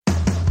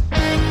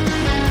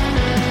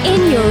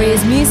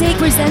Ears Music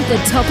present the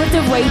Top of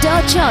the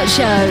Radar Chart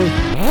Show.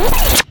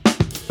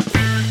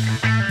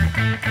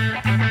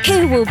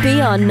 Who will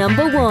be our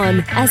number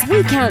one as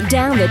we count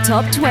down the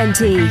top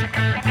 20?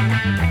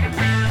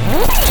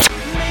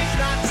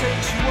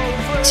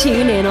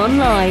 Tune in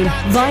online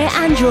via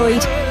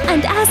Android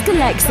and ask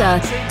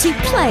Alexa to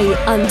play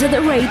Under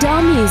the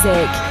Radar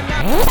Music.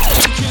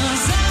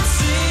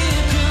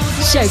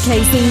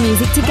 Showcasing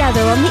music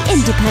together on the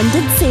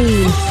independent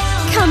scene.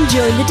 Come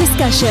join the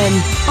discussion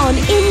on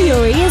In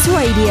Your Ears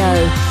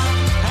Radio.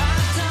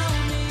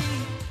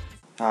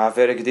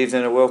 Very good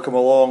evening and welcome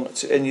along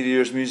to In Your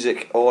Ears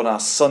Music on a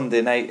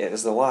Sunday night. It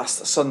is the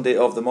last Sunday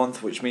of the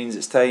month, which means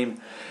it's time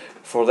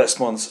for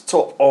this month's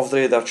Top of the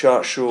Radar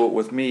Chart Show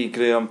with me,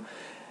 Graham,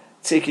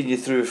 taking you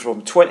through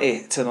from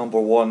 20 to number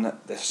 1,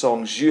 the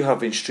songs you have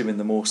been streaming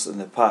the most in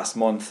the past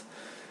month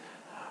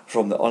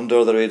from the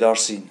Under the Radar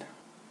scene.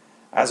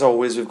 As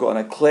always, we've got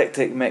an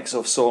eclectic mix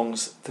of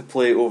songs to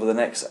play over the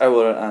next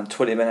hour and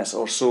 20 minutes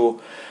or so,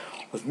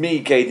 with me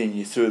guiding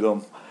you through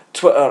them.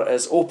 Twitter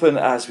is open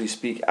as we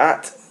speak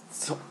at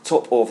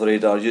Top of the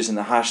Radar using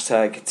the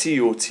hashtag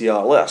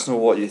TOTR. Let us know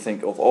what you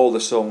think of all the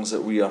songs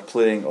that we are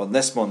playing on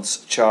this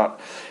month's chart.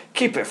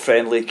 Keep it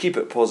friendly, keep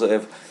it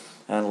positive,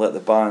 and let the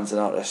bands and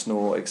artists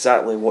know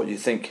exactly what you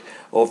think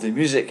of the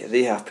music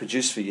they have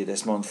produced for you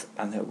this month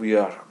and that we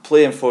are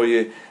playing for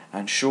you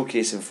and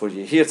showcasing for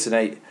you here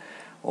tonight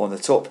on the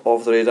Top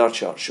of the Radar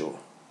Chart Show.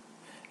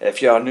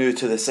 If you are new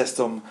to the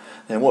system,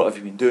 then what have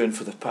you been doing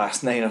for the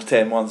past 9 or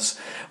 10 months?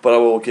 But I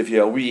will give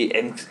you a wee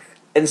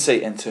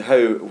insight into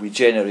how we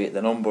generate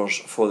the numbers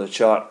for the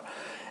chart.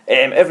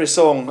 Every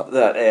song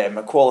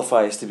that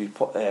qualifies to be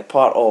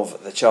part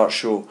of the chart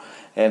show,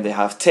 they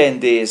have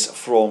 10 days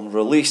from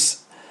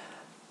release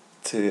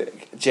to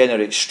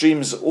generate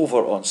streams over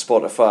on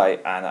Spotify,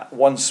 and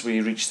once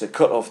we reach the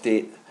cut-off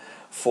date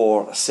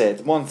for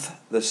said month,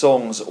 the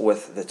songs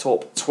with the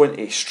top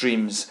 20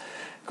 streams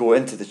go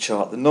into the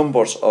chart. The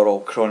numbers are all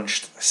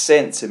crunched,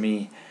 sent to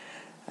me,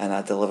 and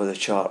I deliver the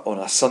chart on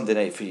a Sunday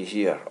night for you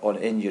here on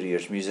In Your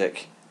Ears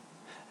Music.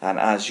 And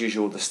as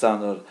usual, the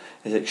standard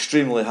is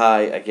extremely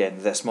high again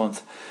this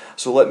month.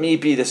 So let me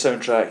be the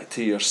soundtrack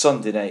to your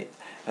Sunday night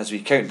as we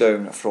count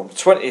down from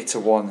 20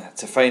 to 1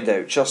 to find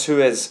out just who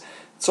is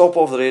top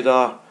of the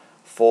radar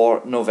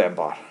for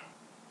November.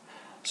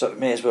 So we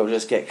may as well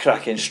just get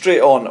cracking straight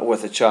on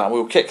with the chart.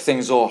 We'll kick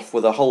things off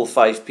with a Hull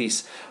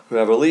 5-piece who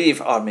I believe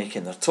are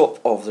making their Top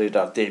of the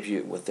Radar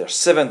debut with their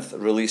 7th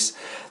release.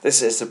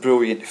 This is the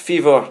brilliant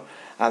Fever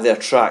and their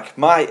track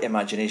My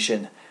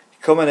Imagination,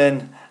 coming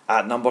in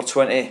at number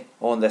 20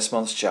 on this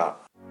month's chart.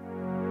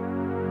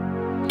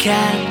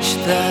 Catch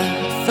the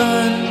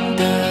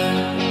thunder,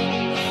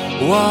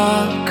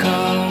 walk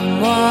on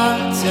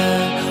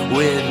water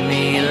with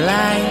me,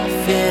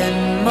 life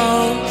in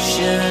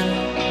motion.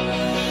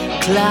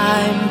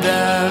 Climb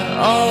the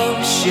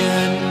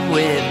ocean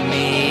with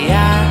me,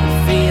 I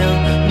feel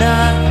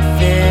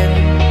nothing.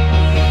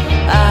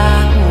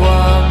 I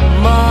want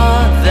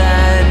more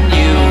than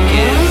you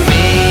give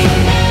me.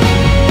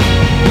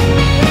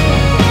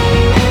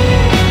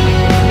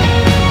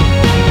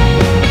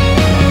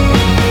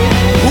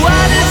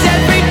 Why does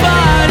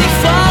everybody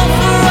fall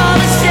for all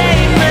the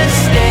same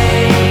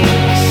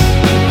mistakes?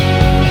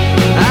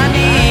 I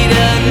need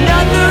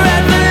another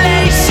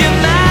revelation,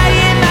 my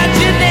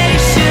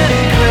imagination.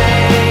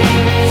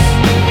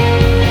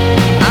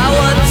 I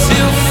want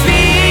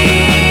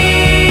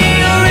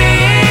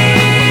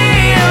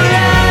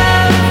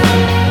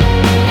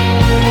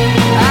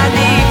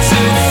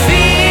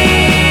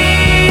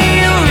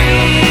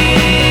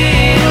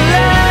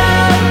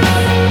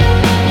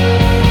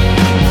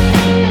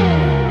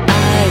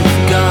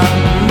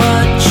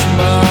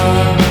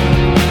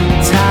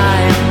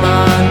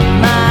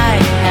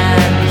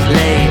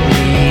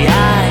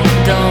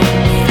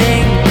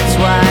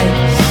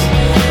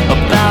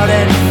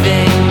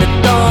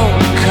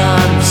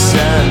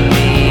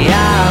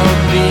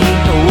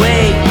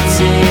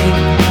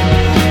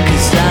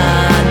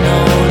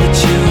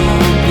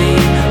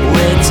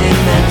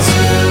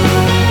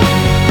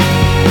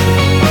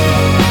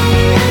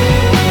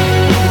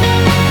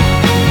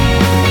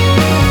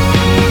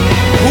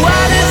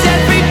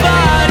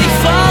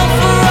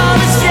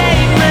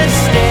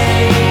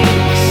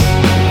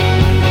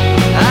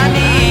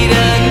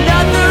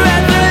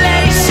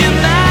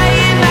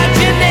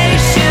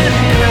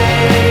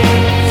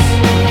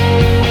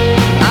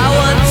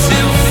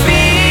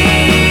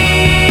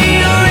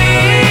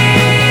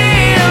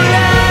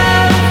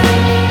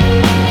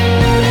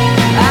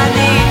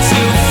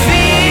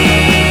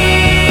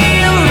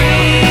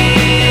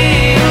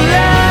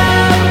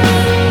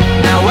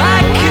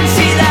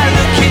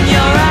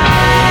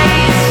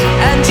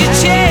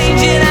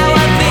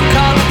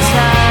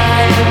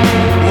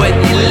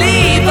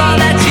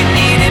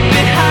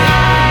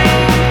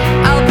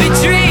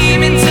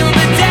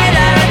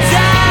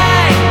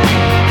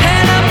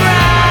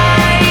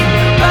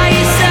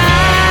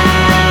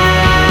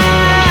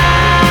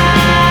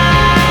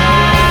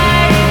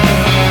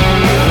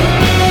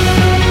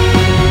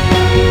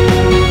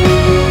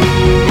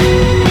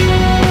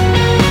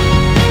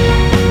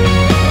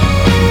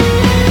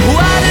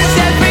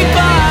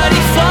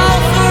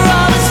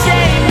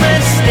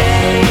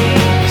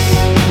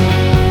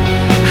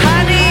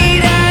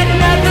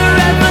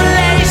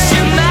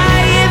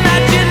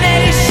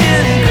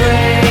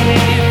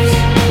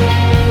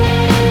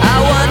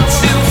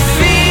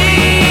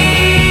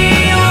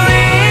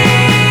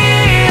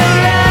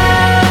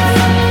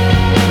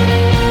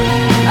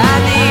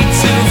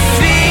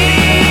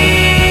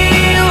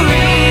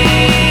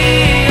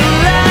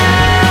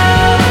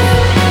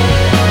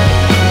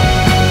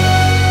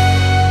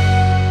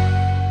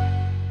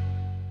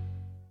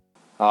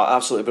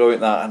Absolutely brilliant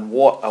that, and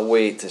what a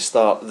way to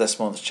start this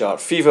month's chart.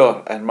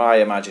 Fever and My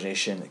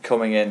Imagination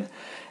coming in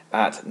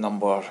at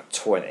number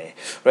 20.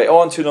 Right,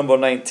 on to number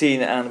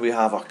 19, and we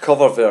have a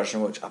cover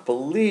version which I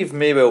believe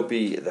may well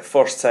be the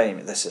first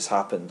time this has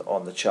happened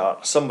on the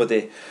chart.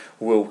 Somebody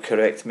will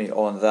correct me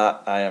on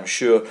that, I am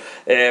sure.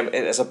 It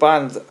is a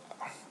band,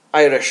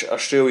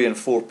 Irish-Australian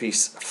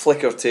four-piece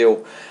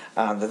Flickertail,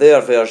 and their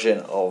version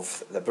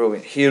of the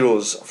brilliant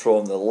Heroes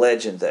from the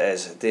legend that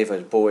is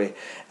David Bowie,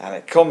 and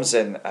it comes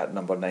in at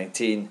number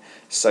 19,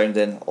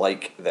 sounding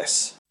like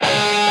this.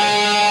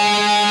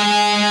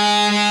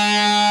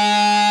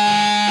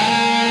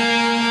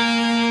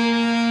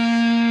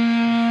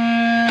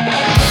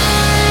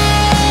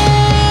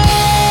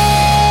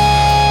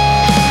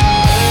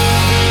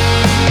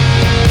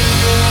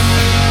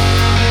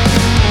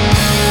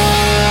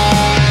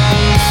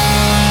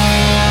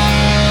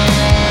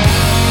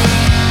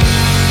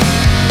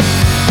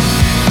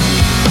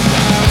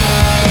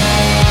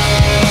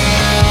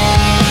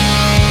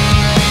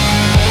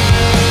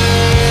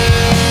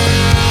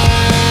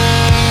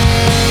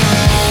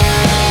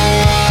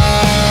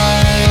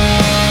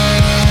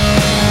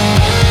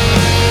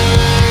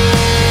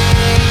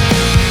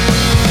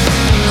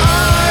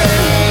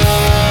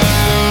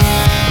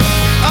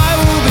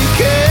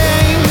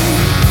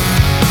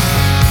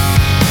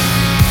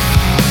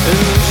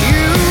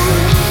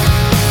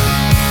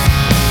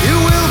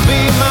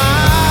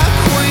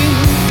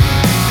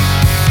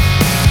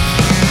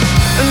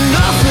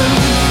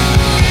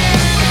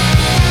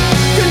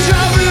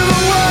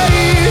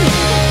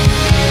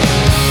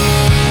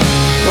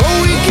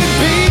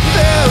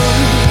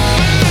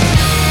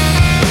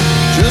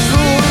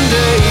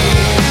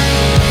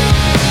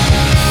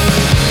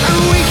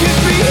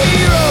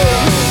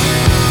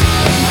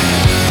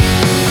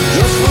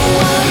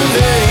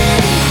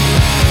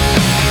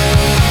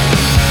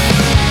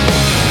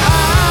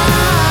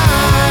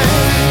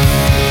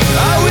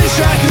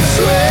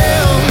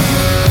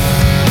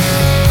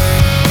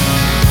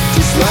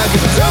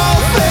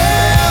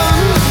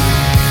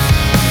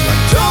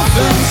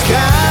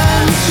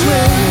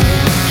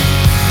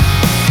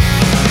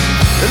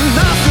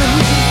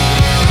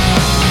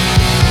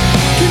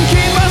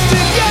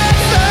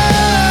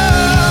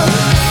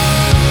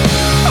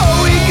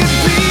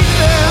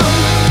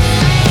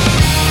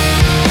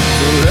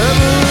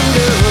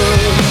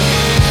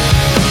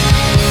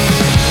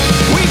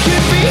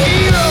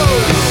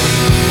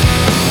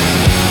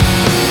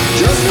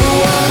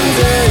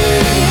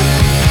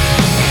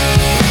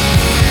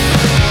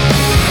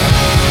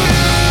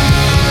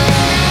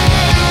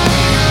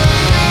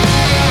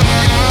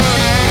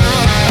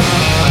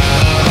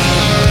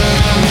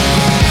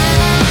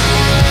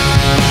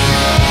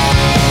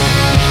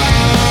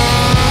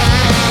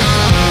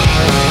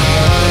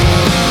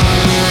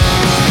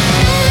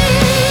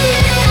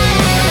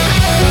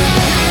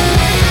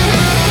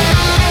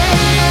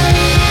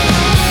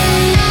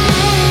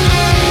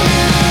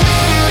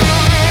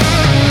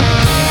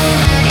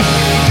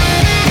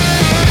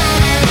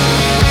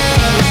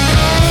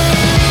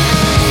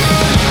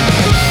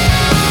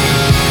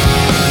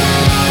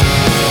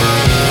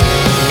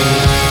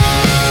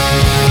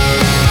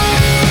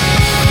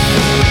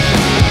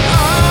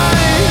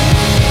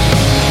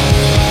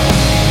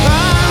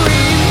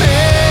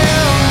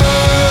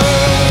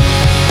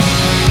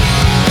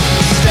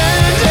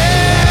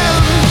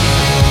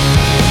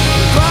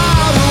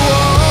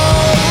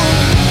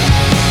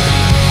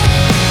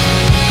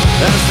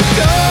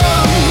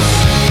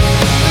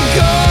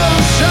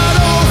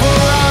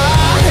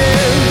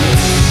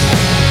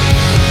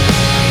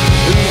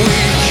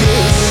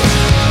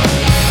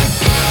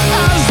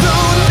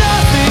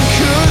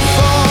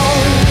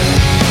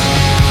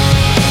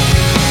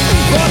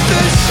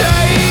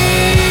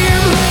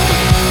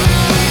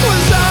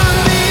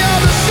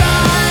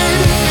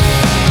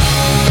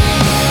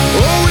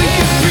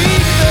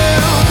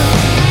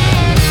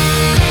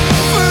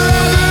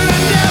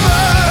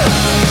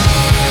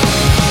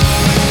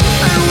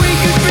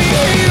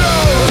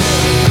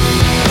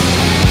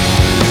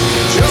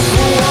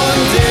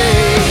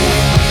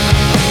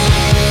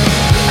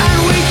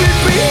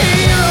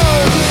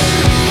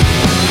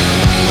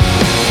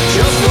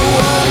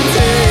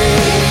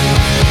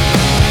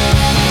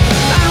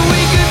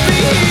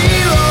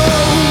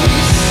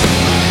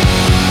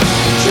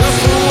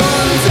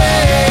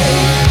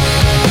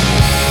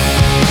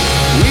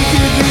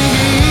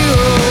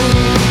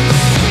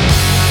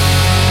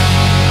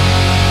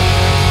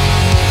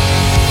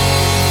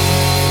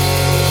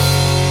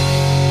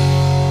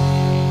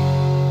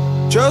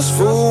 Just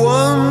for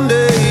one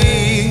day.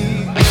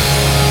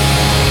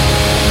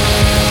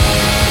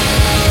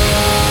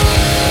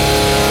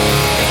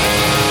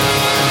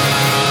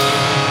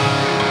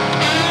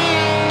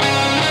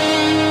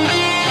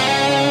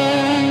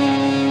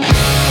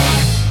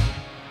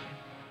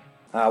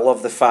 I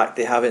love the fact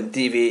they haven't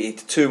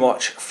deviated too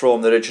much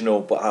from the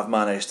original, but have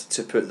managed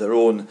to put their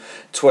own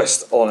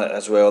twist on it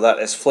as well. That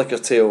is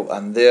Flickertail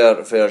and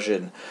their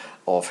version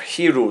of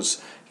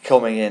Heroes,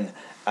 coming in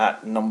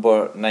at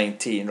number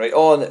 19. Right,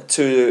 on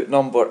to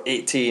number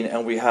 18,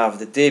 and we have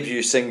the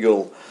debut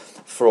single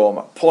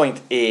from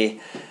Point A.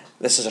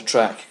 This is a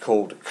track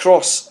called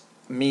Cross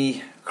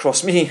Me,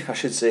 I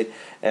should say,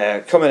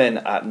 coming in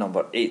at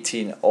number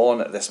 18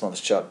 on this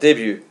month's chart.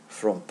 Debut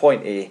from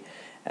Point A,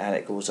 and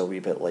it goes a wee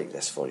bit like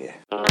this for you.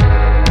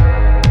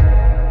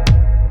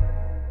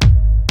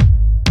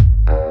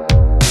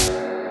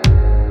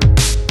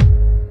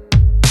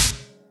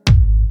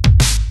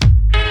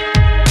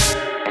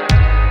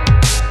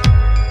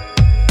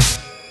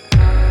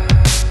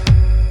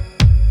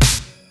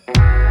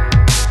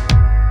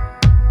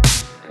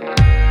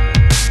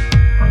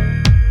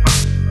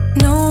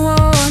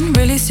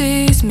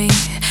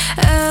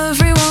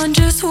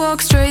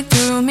 Walk straight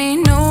through me,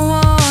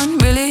 no one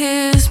really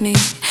hears me.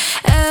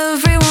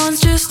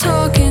 Everyone's just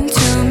talking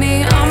to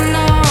me, I'm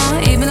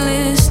not even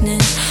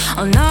listening.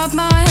 I'll nod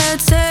my head,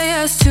 say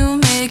yes to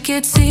make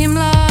it seem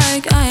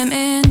like I am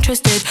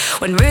interested,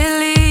 when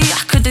really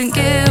I couldn't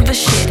give a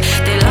shit.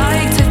 They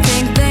like to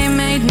think they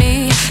made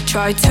me,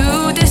 try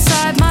to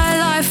decide my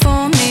life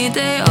for me.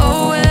 They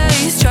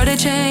always try to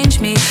change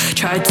me,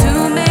 try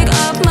to make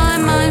up my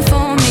mind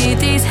for me.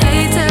 These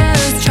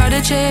haters try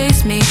to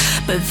chase me,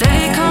 but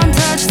they can't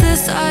touch the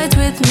sides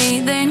with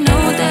me. They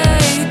know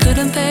they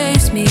couldn't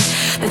face me,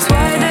 that's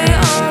why they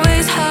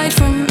always hide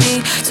from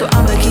me. So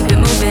I'ma keep it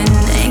moving,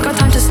 ain't got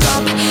time to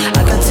stop.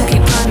 I got to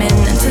keep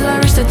climbing until I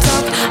reach the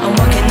top. I'm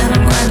working and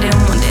I'm grinding,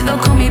 one day they'll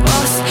call me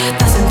boss.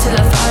 That's until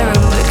I fire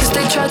them, because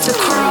they tried to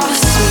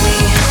cross me.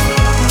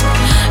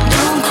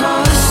 Don't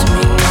cross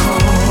me, no.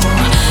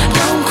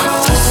 Don't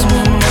cross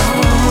me, no.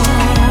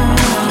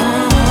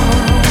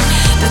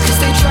 Because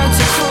they tried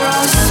to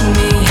cross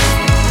me.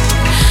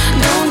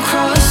 Don't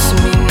cross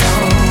me, no.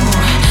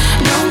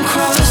 Don't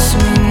cross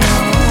me, no.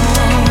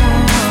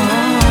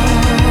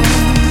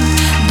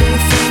 They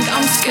think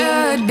I'm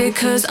scared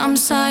because I'm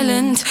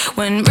silent,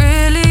 when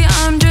really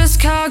I'm just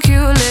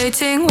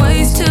calculating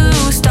ways to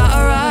start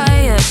a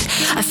riot.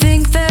 I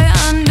think they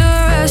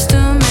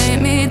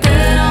underestimate me,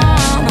 they're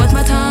not worth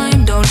my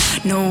time. Don't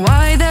know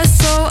why they're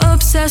so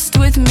obsessed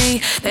with me.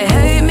 They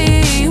hate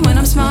me when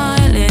I'm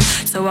smiling,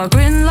 so I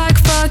grin like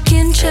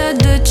fucking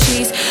cheddar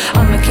cheese.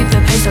 I'ma keep the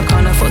pace, I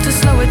can't afford to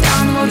slow it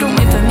down. Well, don't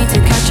wait for me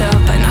to catch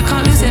up, and I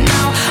can't lose it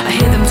now. I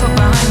hear them talk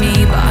behind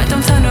me, but I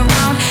don't turn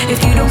around.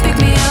 If you don't pick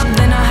me up,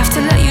 then I have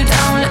to let you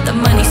down. Let the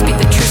money speak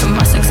the truth, and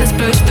my success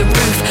blows the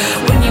roof.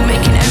 When you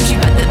make an M's, you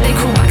bet that they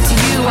call back to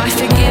you. I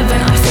forgive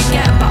and I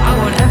forget, but I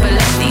won't ever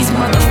let these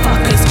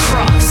motherfuckers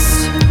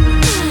cross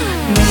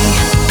me.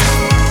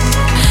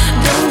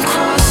 Don't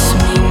cross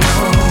me, no.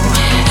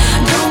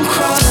 Don't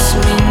cross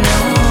me, no.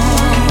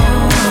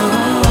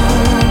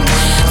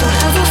 Don't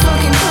ever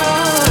fucking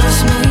cross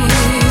me.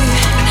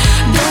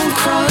 Don't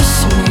cross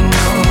me,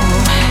 no.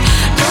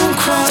 Don't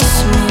cross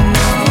me, no. Don't cross me, no.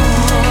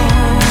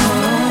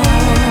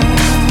 Don't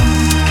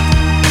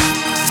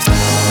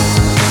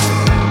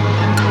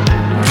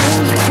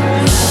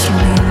cross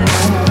me, no.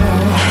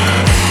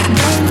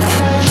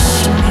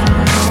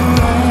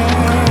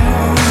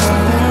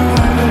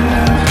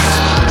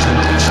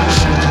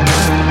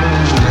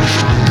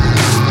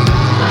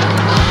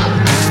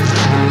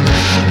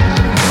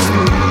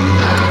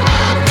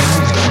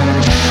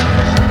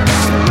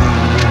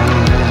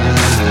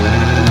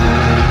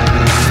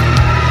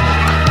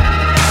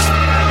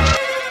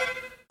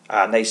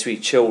 A nice wee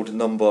chilled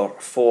number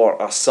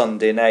for a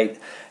Sunday night.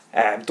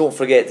 Don't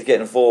forget to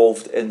get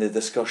involved in the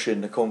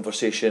discussion, the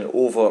conversation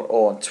over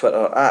on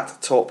Twitter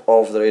at Top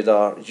of the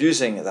Radar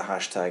using the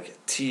hashtag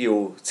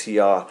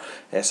TOTR.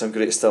 Some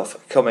great stuff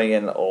coming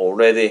in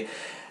already.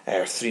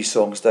 3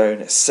 songs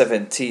down,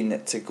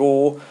 17 to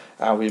go,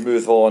 and we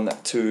move on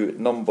to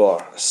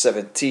number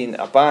 17,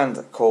 a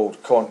band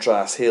called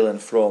Contrast, hailing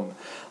from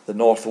the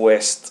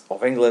northwest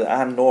of England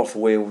and North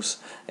Wales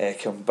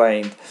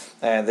combined,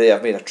 and they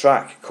have made a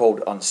track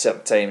called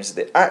Uncertain Times.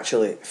 They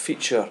actually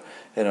feature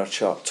in our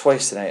chart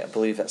twice tonight. I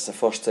believe that's the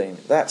first time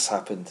that's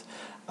happened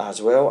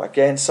as well.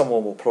 Again,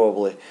 someone will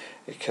probably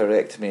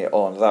correct me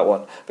on that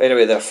one, but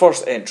anyway, their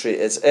first entry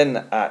is in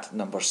at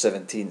number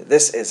 17.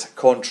 This is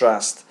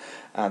Contrast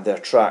and their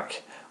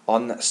track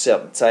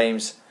Uncertain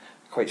Times,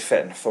 quite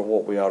fitting for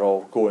what we are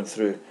all going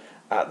through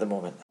at the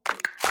moment.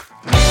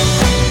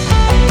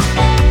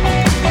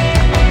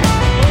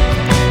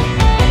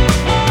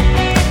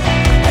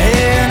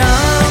 In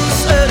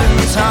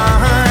uncertain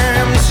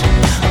times,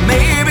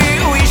 maybe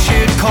we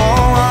should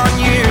call on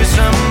you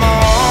some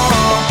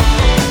more.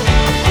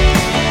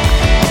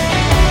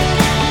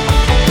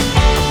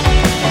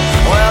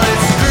 Well,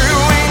 it's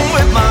screwing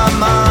with my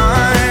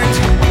mind.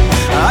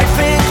 I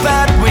think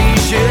that we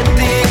should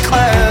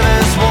declare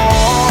this war.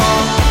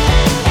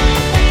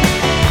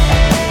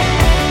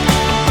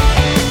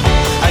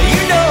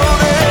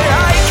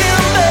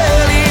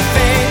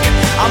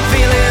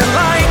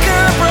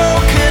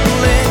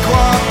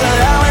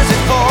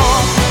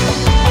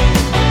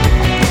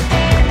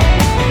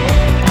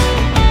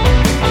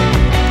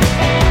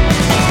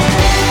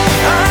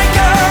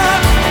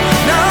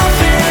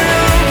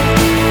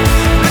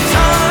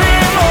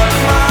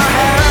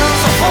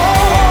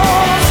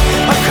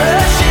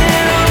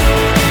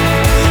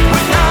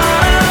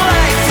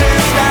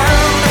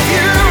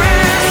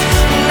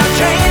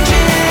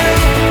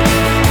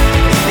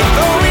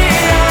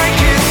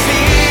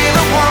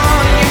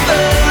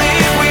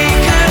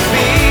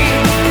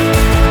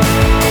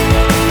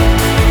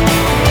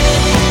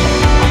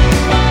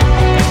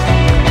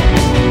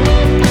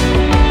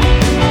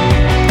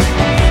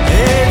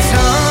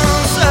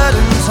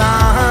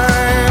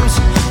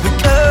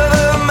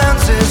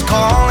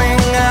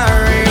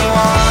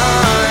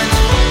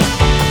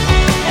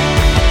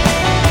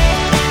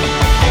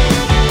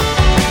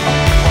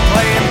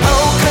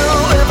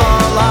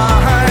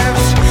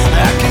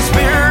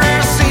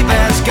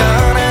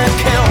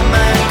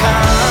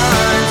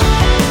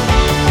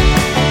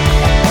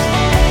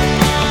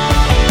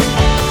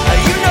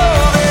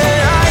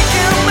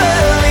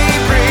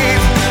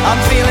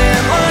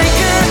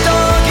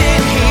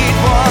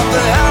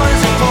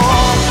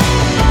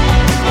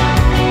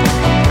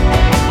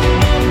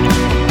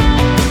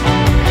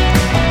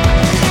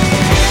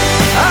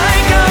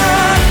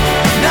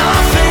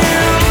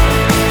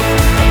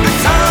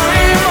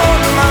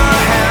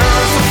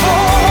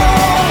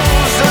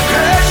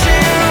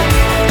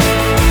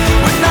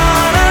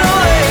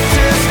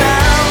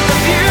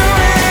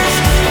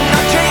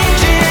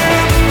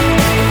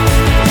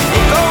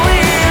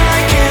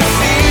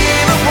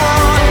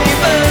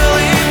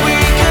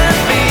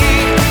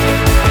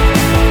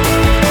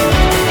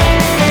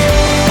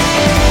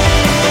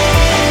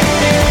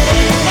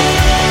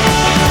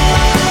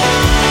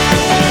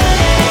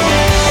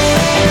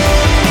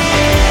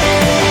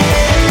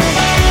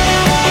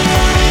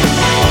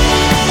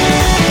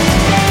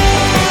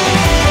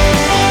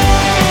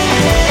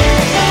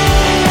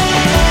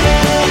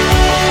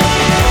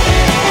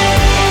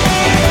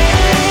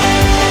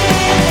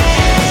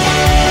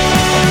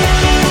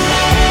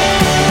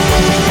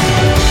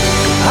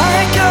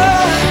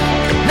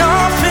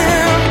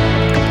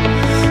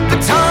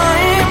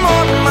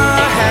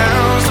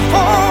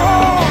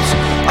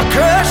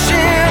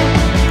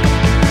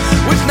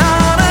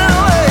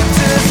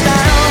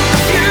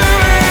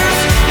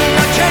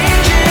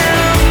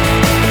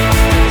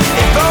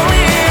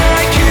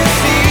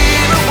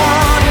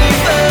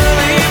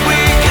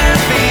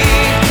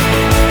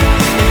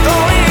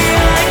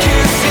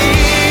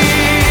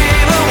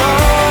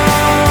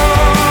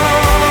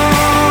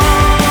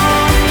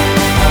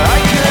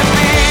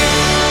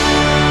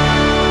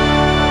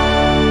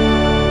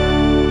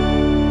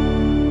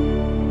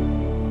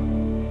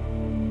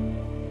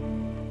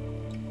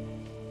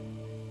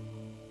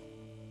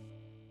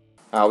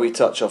 A wee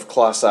touch of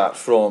class act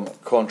from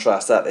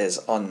Contrast, that is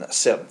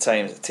Uncertain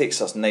Times. It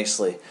takes us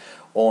nicely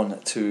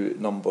on to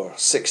number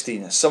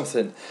 16.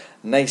 Something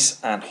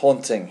nice and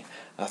haunting,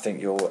 I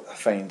think you'll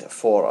find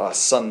for a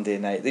Sunday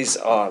night. These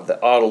are the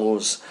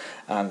Arlos,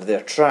 and their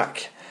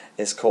track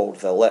is called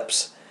The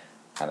Lips,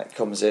 and it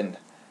comes in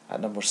at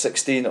number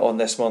 16 on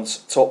this month's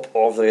Top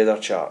of the Radar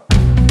chart.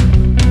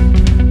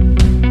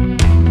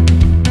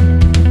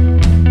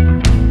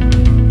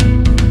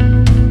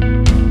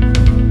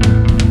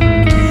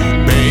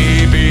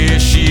 Baby,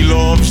 she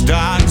loves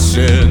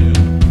dancing.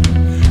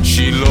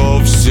 She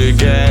loves to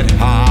get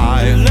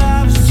high.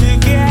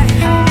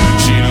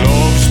 She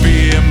loves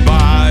being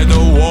by the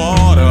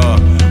water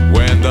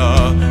when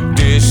the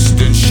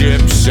distant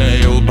ships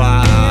sail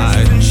by.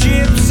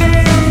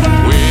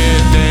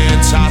 With their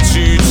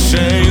tattooed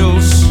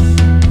sails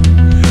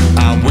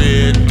and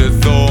with the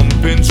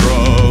thumping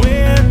drum,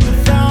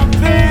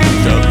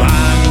 the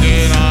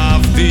banging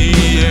of the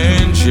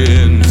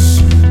engines.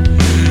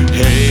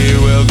 Hey,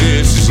 well,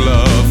 this is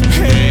love.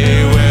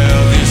 Hey,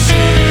 well, this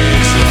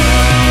is love.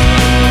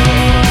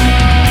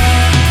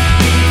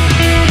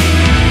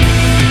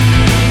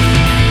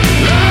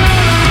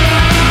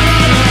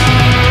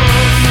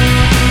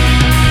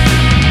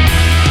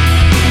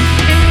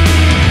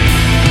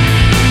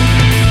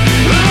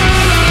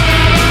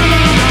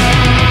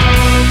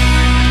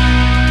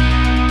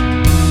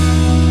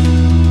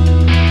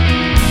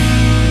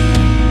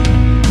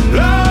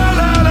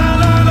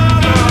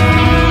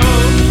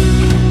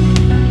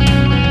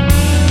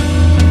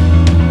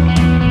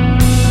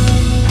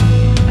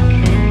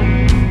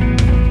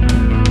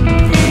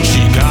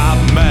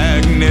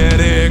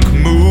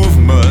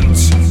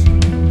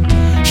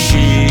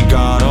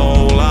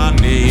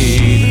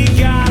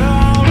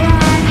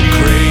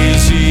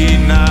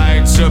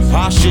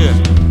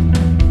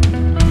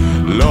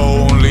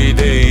 Lonely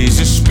days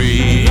of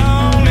speed.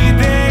 Yeah,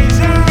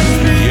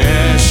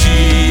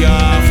 she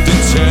often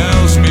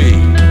tells me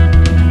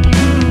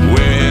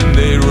when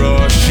they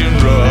rush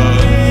and run.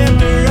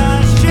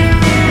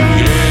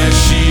 Yeah,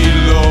 she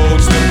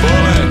loads the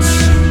bullets,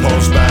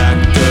 pulls back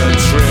the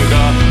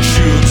trigger,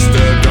 shoots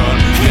the gun.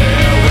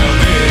 Yeah, well,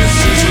 this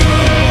is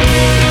love.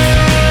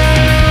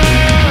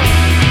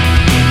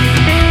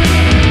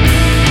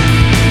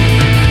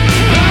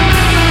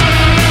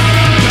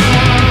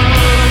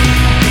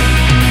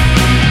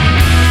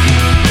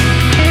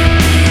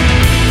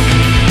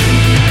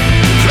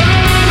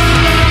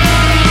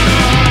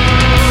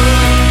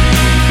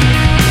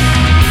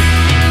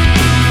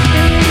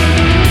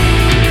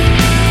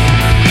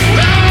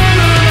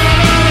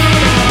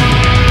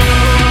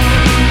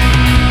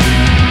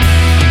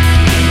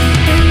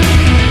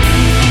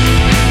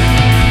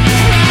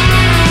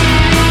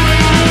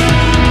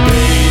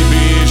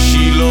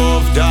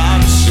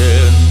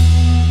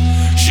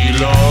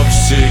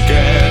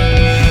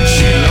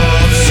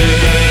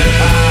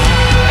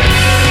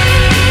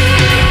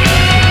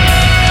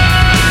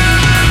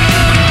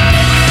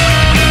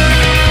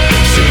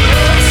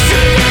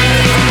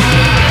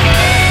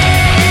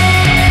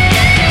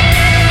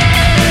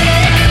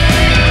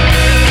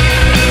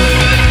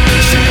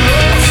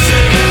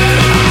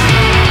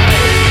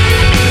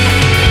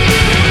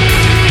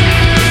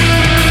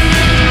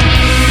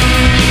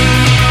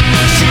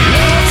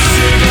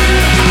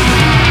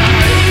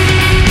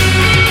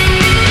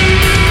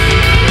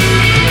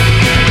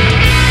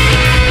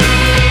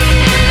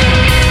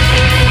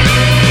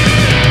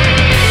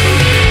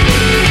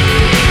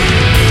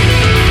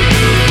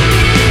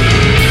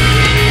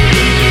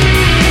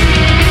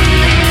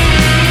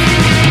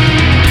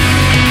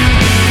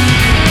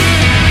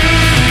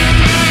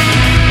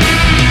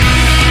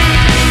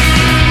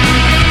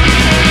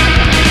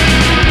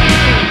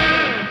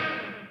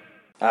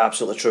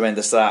 Absolutely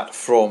tremendous that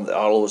from the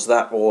Arlos.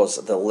 That was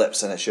The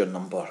Lips, and it's your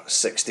number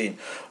 16.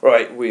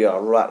 Right, we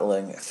are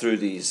rattling through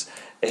these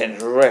in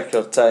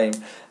record time.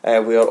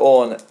 We are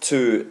on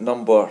to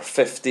number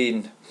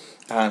 15,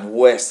 and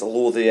West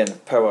Lothian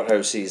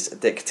Powerhouse's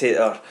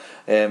Dictator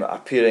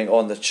appearing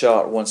on the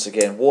chart once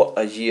again. What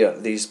a year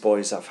these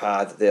boys have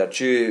had. They are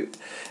due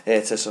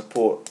to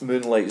support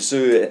Moonlight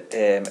Zoo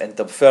in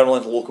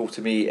Dunfermline, local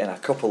to me, in a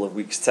couple of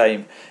weeks'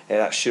 time.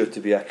 That's sure to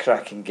be a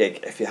cracking gig.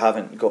 If you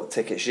haven't got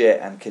tickets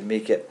yet and can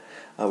make it,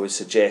 I would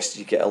suggest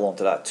you get along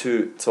to that.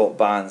 Two top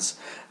bands,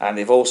 and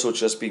they've also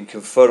just been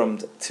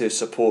confirmed to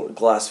support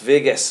Las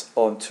Vegas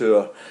on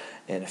tour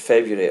in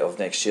February of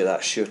next year.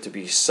 That's sure to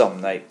be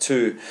some night.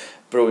 Two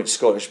brilliant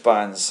Scottish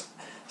bands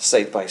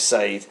side by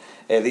side.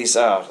 These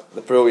are the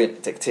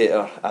brilliant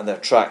Dictator and their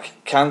track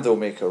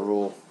Candlemaker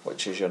Row,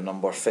 which is your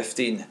number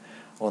 15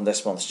 on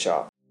this month's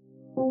chart.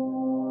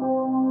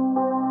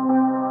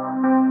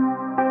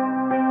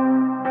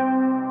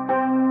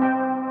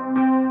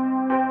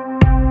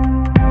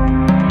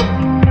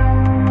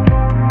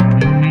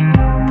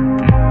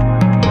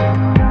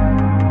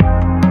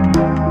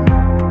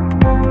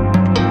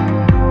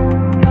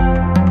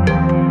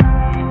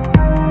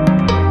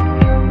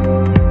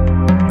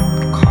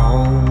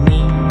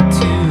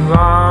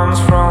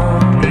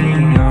 From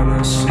the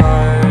other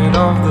side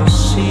of the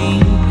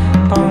sea,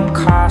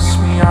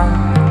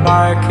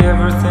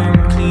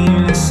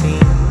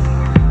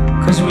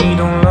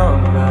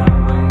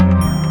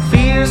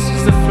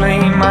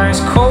 ice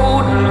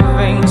cold in her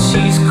veins.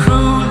 She's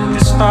crude at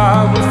the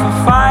start with a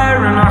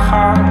fire in her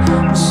heart,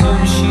 and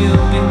soon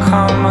she'll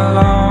become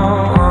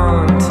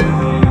alone to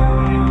me.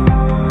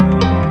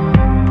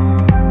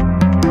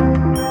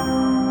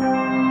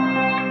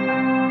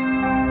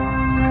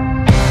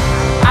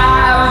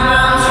 I've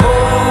been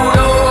told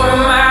all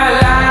my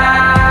life,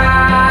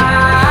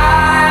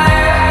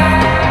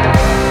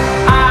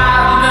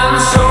 I've been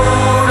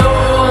sold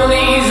all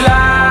these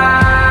lies,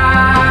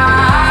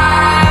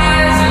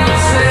 and you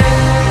say,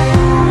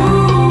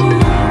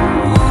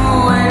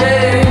 ooh, it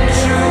ain't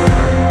true.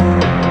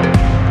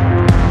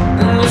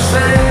 And you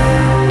say,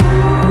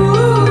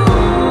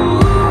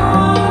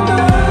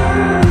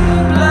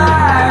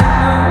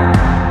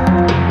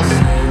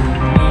 set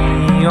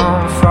me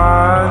on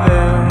fire,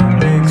 then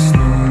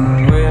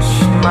extinguish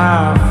my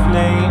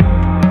flame.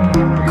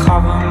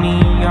 Cover me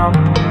up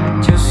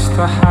just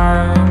to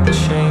hide the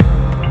shame.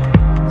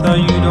 Though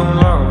you don't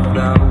love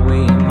that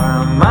way,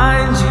 my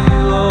mind you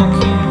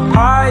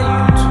occupy.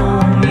 You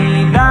told me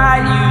that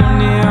you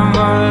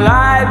never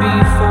lied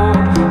before.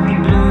 You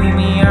blew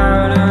me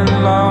out and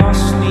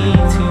lost me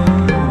to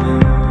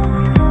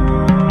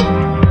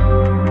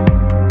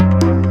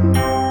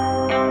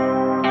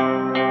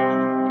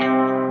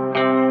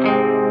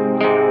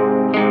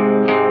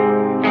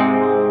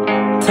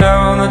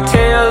tell the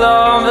tale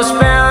of the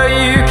spell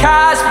you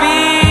cast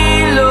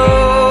below.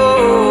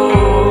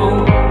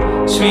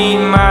 Sweet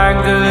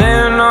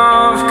Magdalene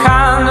of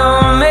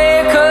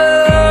Candlemaker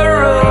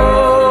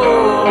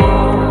Road.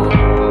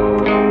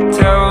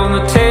 Tell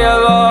the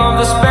tale of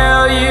the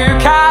spell you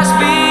cast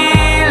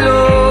below,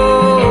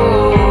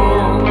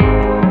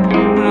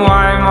 and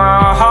why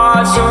my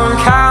heart's on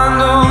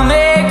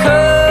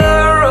Candlemaker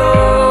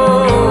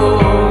Road.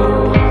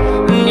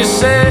 And you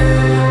said,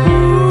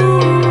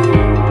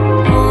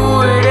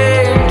 ooh, it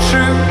ain't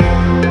true.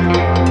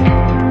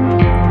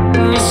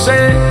 And you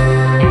said,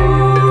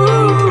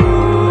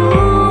 ooh,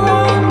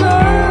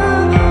 under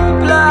the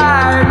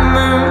black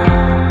moon.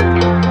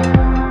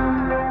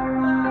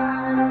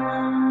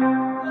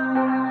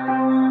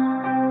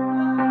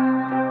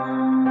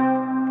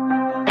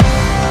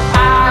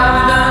 I've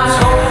been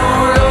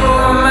told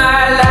all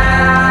my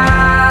life,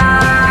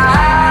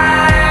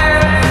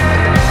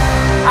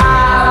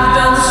 I've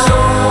been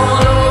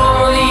sold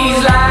all these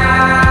lies,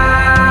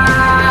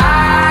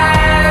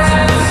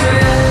 and you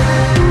said,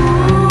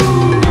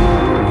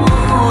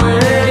 ooh,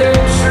 it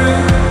ain't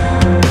true.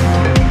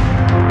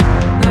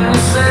 And you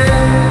said,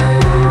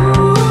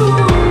 ooh,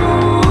 under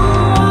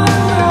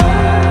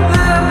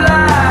the black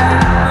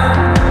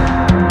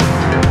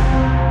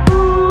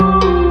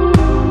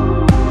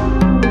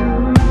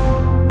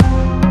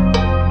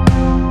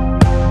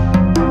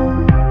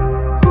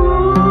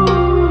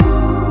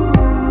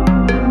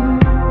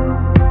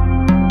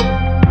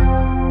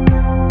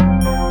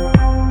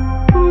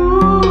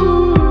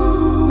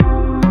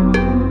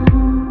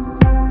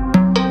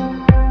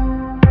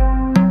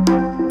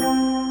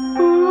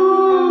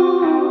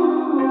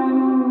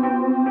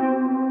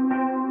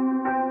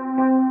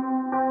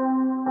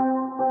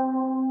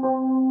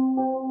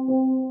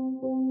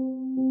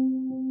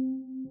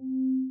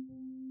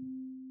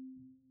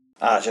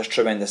Just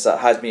tremendous. That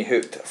had me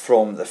hooked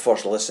from the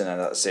first listen,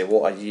 and I'd say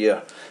what a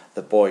year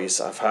the boys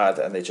have had,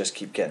 and they just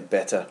keep getting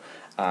better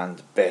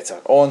and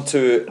better. On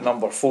to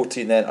number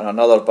 14 then, and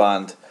another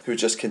band who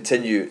just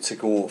continue to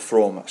go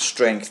from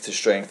strength to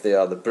strength. They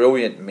are the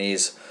brilliant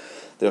Maze.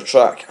 Their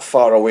track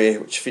Far Away,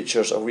 which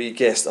features a wee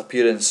guest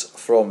appearance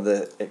from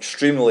the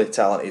extremely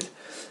talented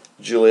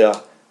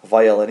Julia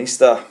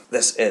Violinista.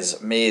 This is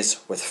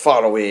Maze with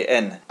Far Away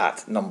in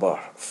at number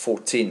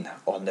 14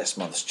 on this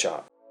month's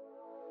chart.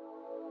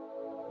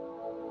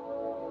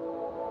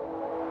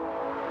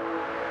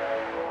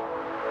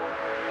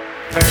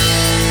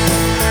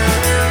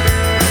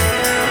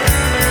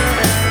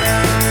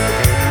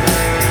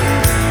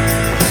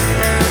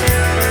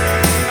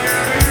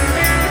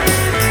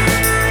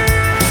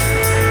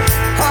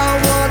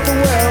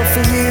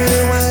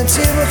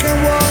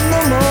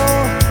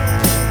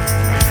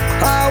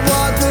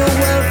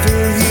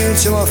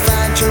 So I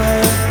found your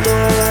own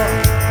door.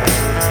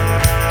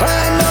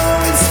 I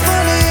know it's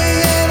funny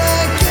and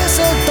I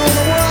guess I don't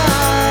know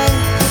why.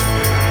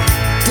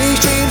 These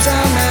dreams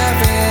I'm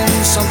having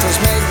sometimes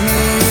make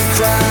me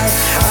cry.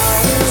 I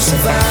will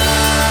survive,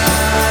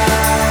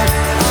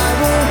 I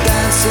will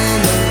dance in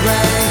the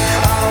rain.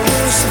 I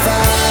will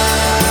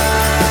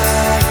survive,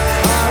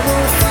 I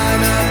will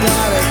find a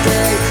brighter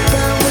day.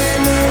 But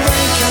when the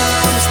rain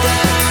comes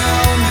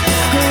down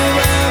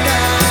around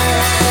our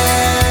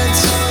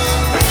heads,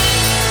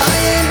 I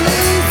ain't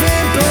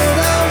leaving, but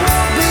I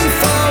won't be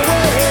far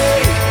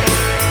away.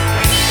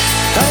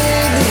 I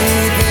ain't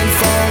leaving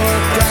for a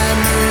brand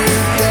new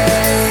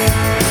day.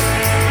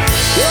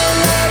 Your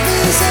love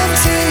is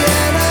empty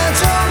and I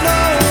don't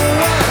know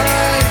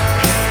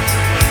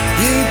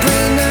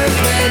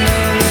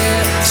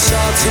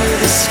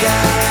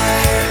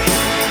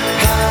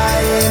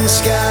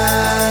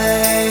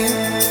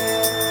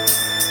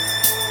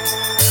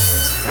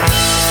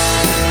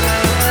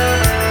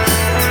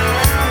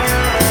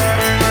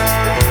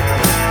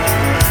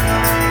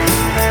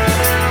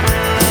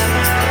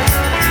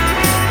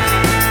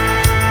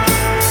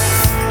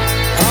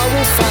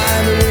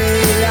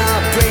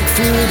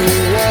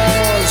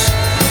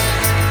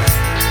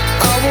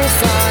I will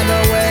find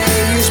a way,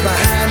 use my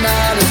hand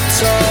not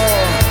at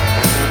all.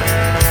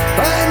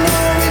 I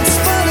know it's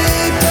funny,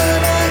 but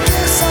I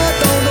guess I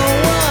don't know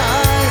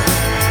why.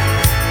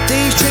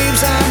 These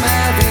dreams I'm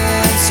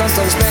having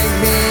sometimes make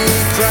me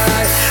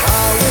cry. I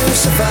will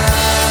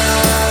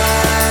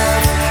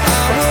survive, I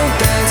will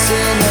dance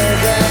in the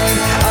rain.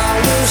 I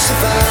will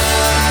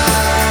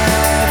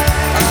survive,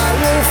 I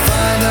will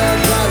find a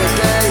brighter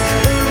day.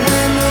 But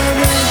when the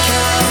rain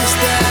comes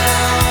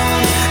down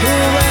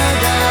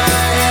around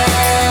our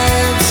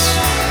heads,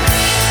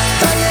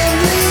 I am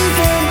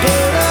leaving,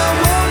 but I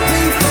won't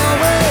be far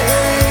away.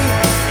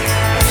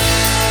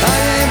 I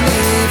am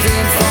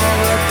leaving for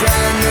a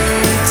brand new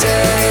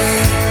day.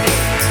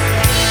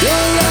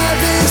 Your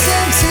life is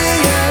empty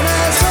and I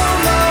don't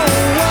know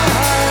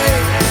why.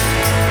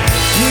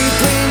 You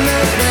bring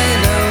the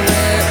pain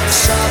away,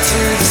 soar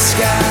to the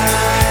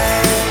sky,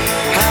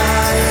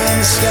 high in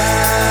the sky.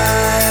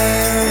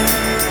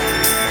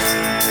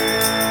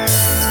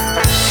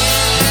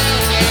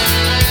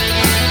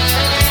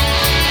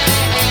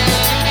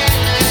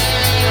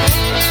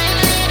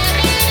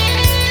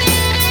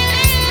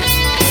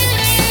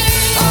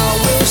 I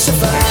will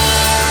survive,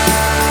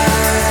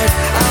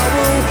 I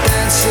will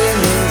dance in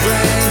the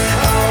rain.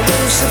 I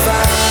will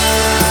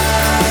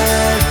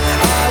survive,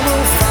 I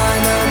will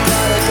find a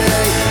brighter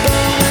day.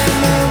 But when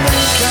the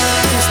rain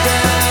comes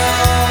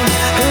down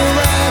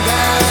around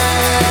our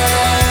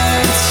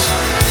heads,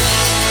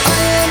 I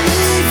am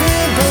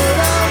leaving, but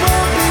I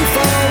won't be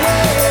far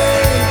away.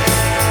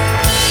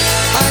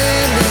 I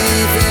am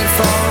leaving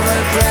for a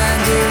brand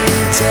new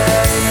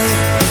day.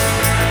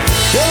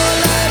 Your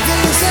life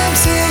is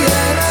empty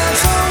and I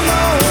don't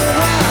know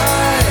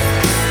why.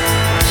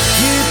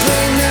 You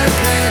bring the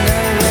pain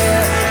away,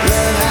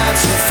 learn how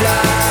to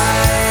fly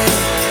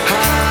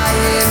high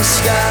in the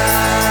sky.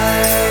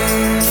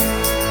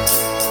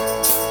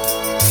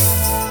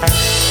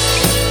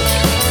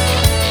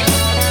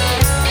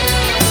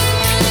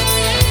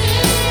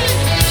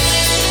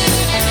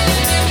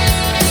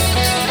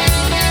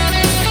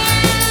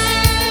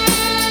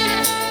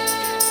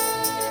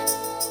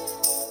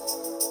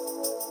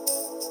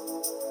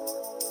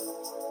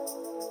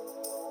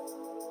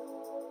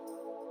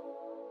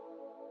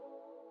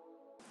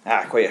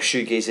 Quite a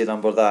shoegazy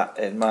number that,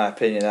 in my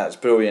opinion. That's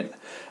brilliant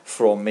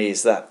from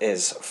Maze. That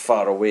is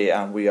Far Away,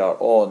 and we are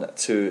on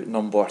to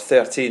number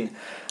 13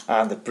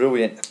 and the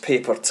brilliant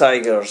Paper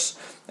Tigers.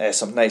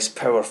 Some nice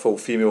powerful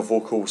female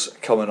vocals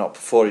coming up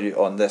for you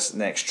on this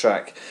next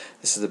track.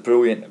 This is the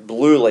brilliant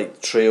Blue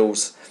Light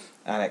Trails,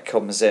 and it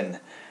comes in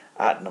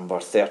at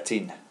number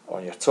 13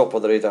 on your top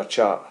of the radar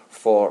chart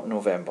for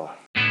November.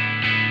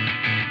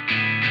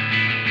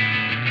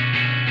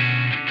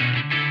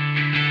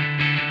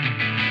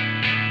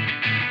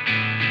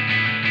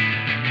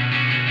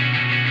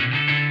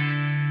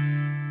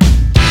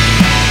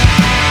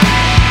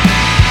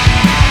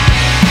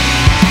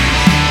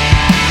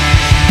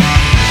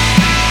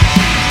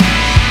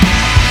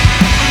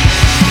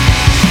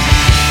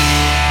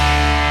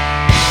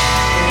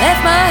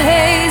 Left my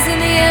haze in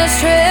the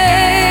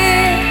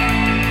ashtray.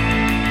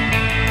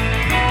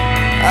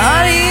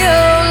 Audio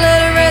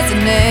let it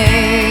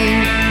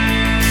resonate.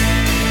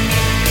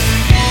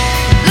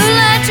 Blue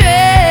light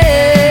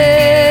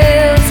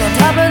trails on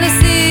top of the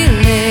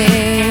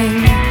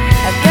ceiling.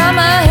 I've got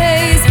my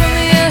haze from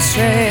the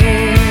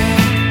ashtray,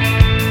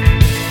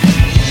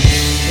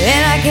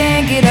 and I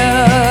can't get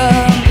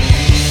up.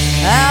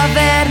 I've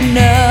had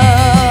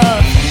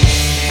enough.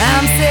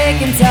 I'm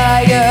sick and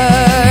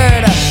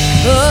tired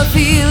of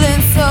feeling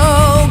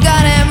so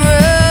goddamn rough.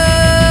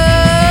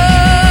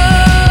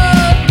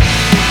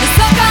 The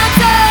sun comes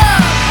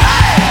up,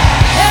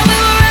 and we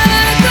were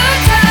having a good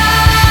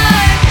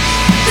time.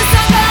 The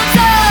sun comes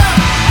up,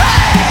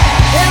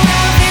 and we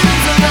were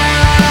feeling so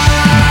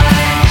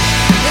fine.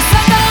 The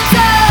sun comes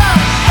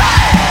up,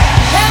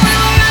 and we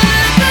were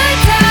having a good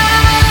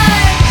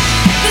time.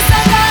 The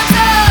sun comes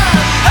up,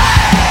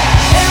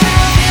 and we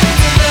were feeling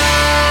so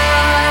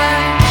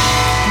fine.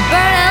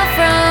 Burn out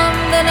from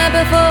the night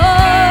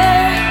before,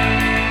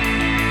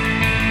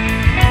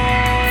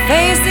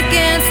 faced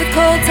against the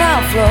cold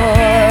tile floor.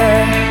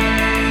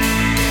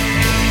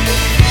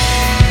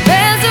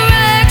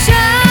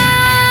 Resurrection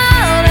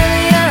in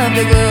the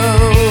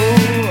afterglow,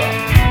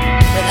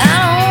 but I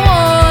don't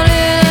want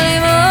it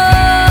anymore.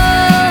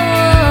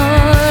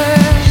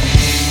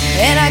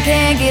 And I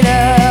can't get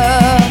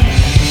up.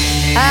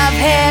 I've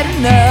had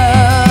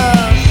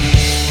enough.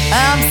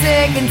 I'm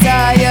sick and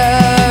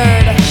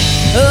tired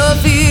of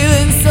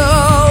feeling so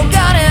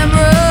goddamn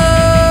rough.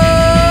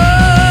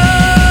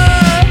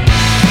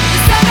 The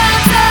sun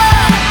comes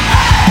up,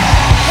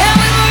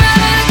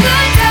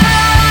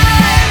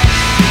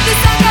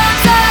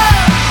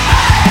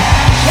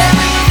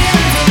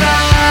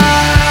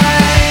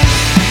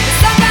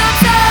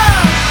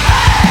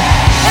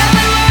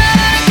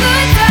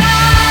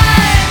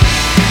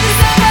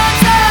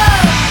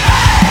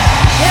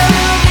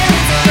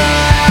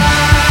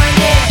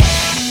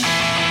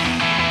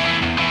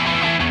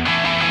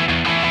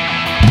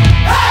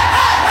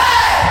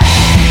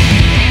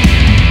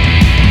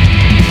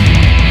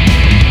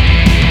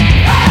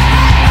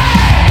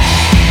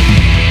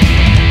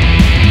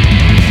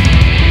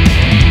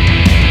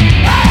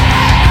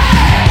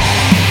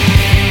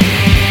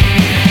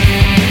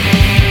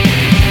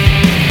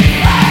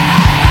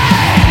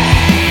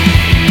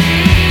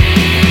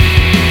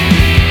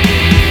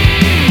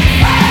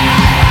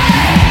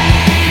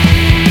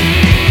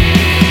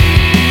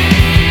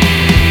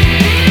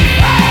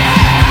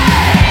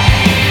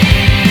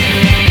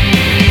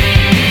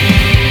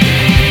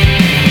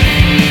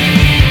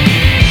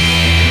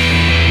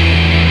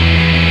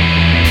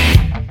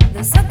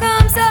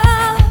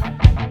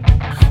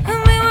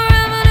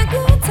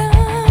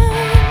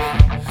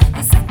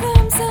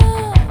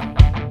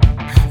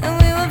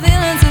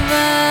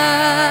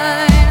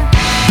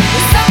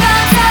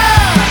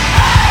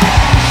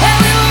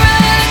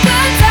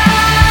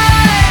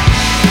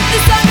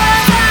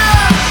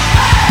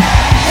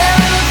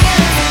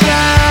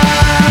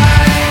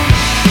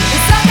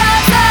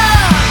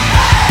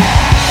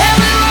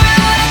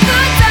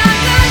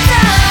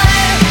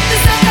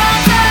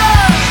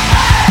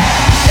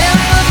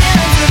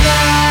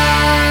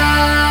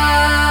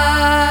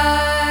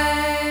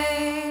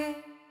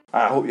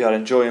 hope you are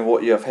enjoying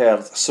what you have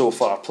heard so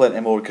far.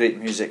 Plenty more great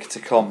music to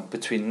come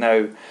between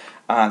now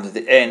and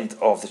the end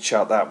of the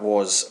chart. That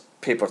was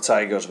Paper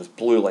Tigers with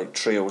Blue Light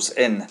Trails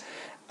in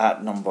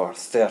at number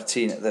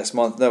 13 this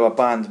month. Now a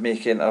band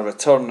making a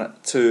return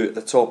to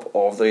the top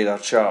of the radar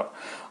chart,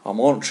 a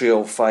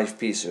Montreal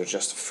 5-piece who are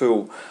just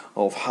full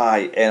of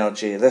high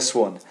energy. This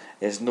one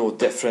is no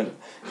different.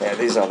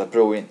 These are the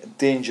brilliant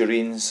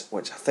Dangerines,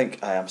 which I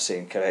think I am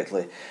saying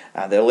correctly,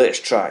 and their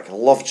latest track,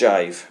 Love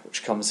Jive,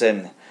 which comes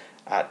in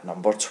at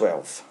number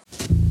 12.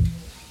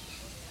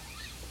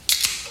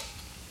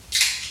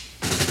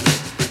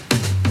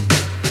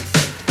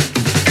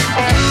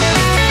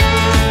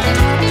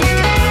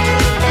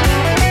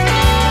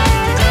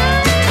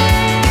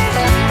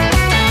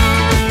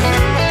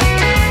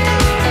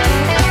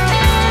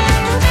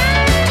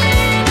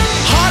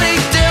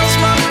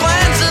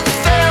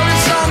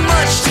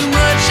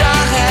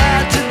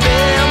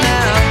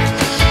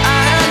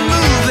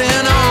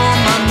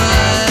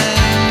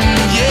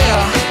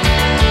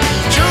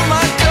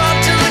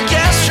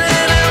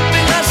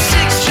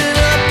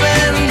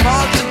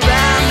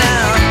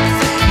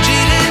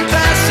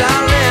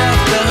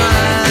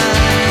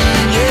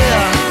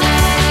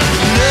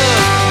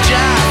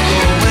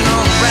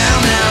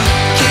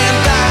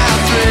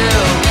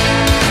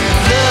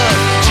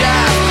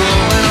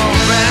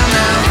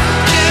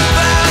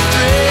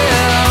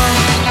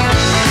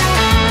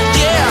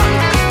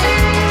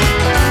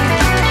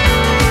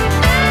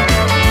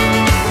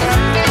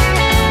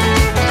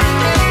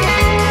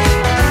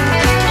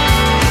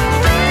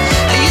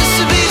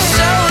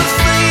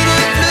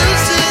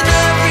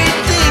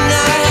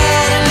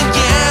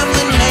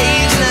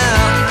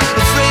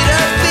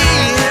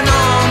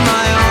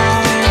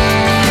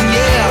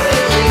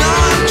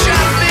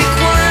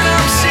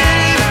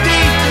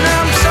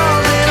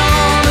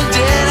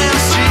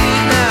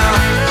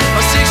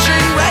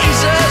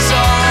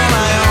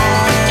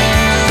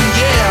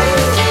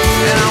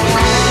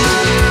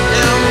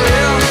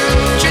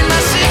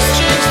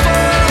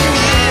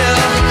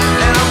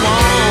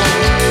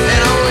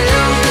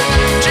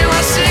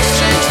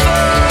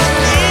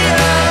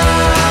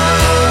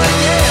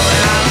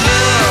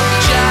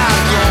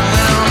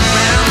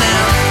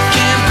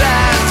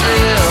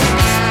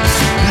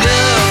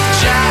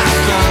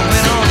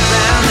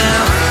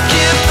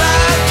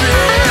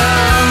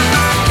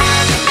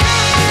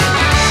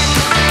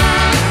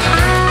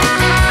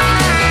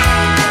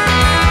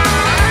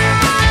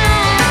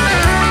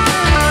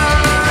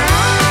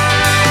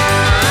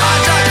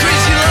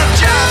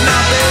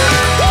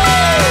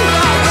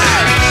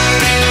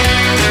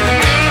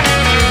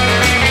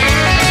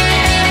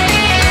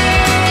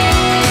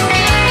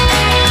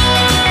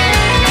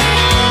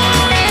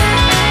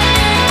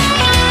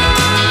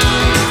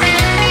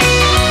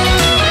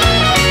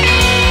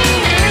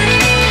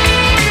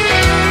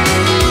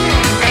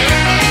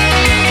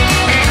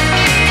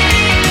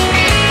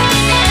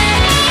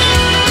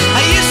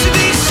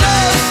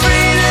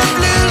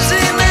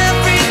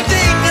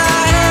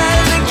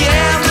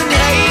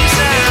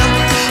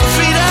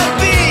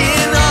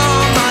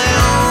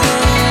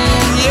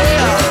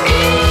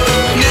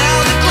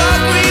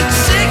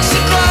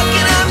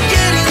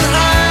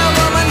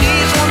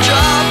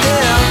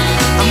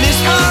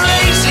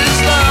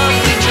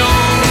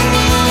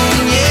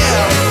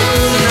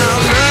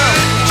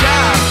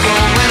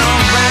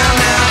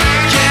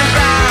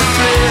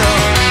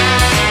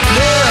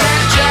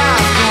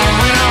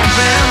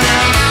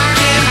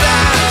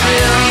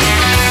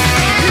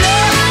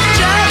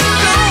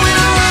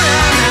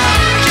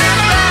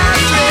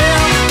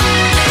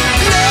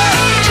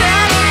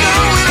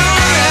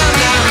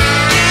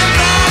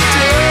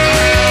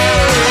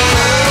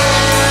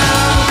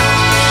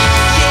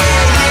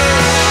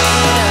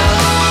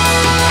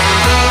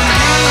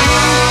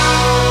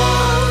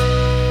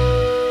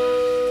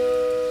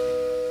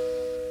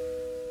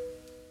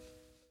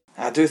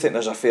 I do think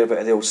there's a fair bit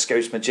of the old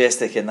Scouse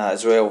Majestic in that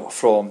as well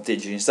from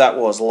Dangerines. That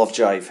was Love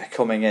Jive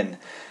coming in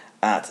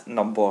at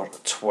number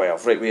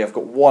 12. Right, we have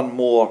got one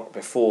more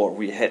before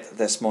we hit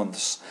this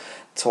month's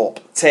top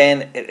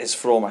 10. It is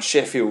from a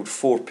Sheffield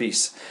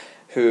 4-piece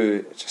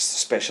who just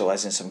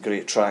specialise in some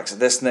great tracks.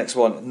 This next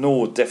one,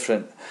 no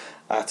different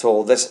at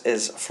all. This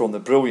is from the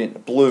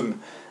brilliant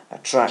Bloom, a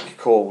track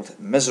called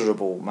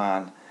Miserable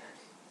Man,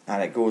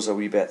 and it goes a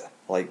wee bit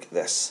like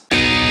this.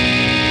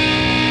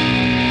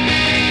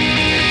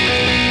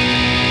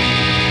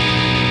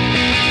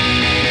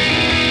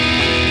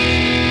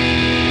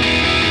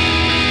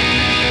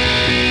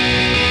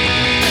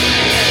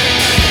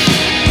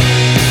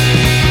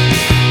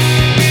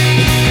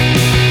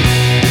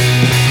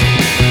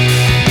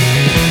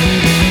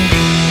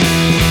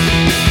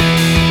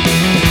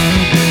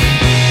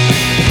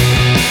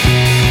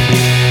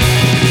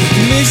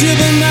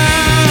 Miserable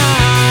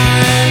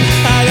man,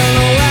 I don't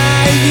know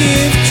where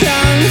you've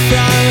come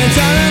from.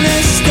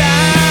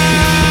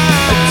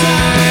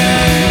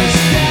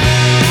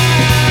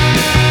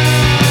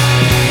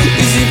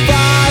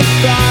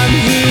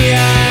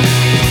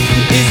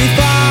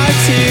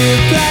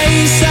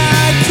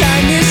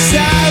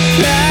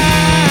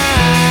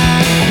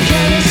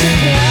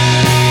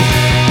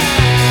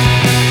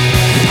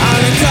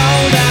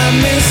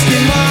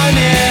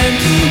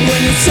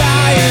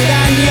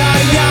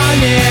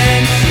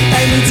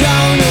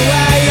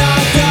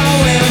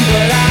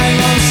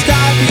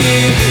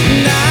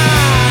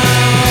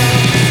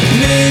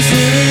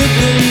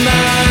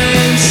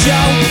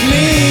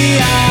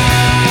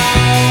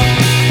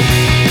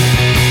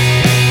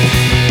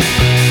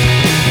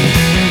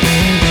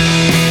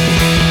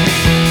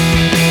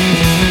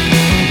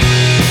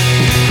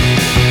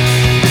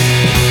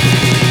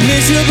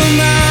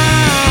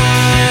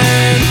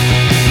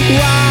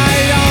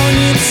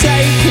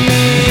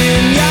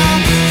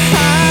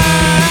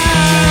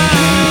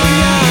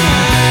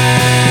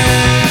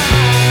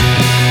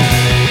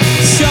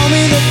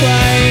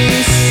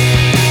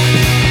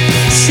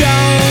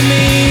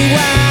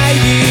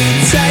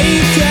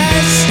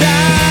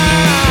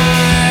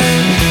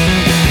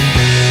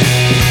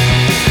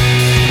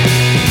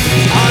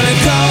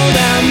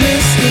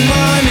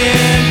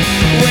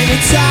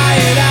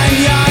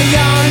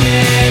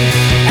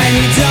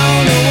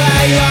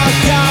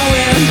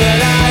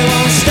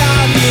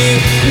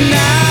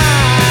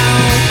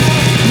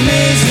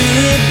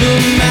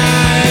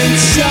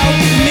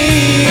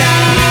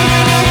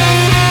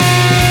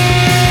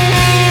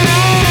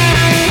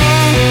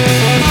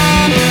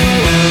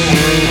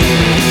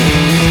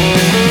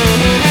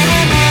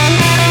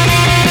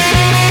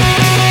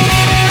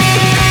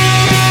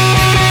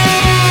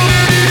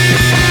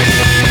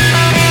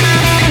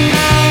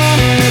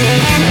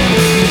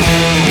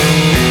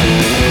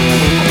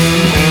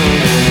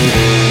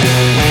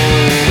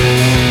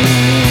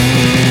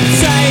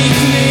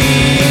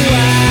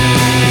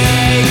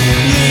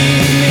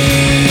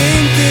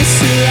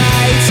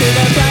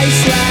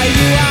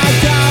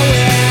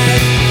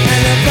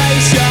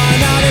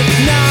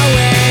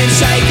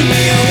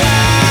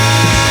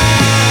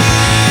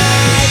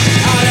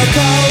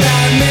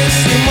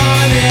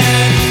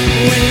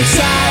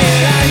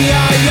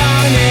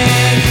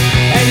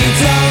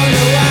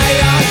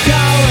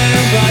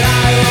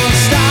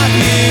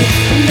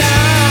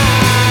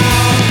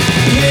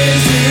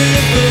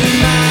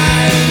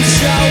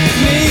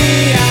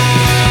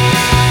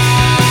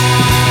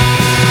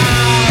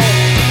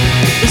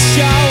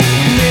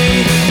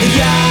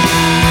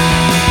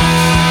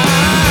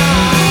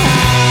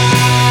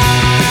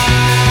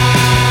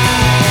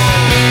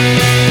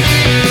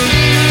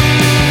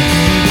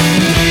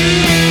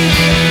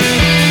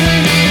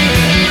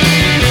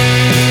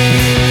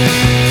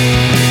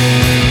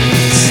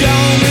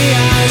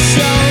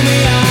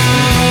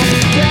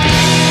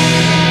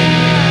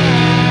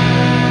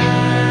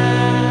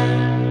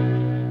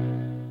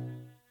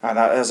 And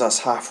that is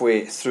us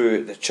halfway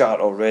through the chart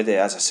already.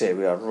 As I say,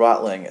 we are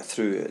rattling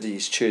through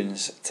these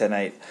tunes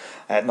tonight.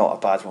 Not a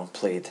bad one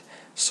played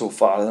so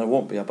far, and there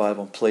won't be a bad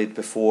one played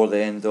before the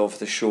end of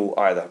the show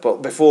either.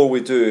 But before we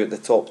do the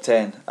top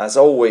 10, as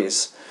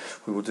always,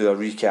 we will do a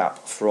recap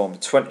from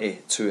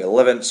 20 to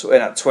 11. So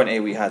in at 20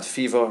 we had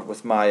Fever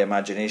with My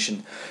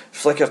Imagination.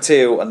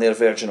 Flickertail and their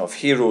version of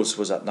Heroes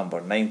was at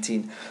number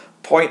 19.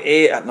 Point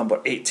A at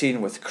number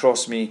 18 with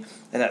Cross Me.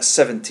 And at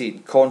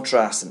 17,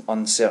 Contrast and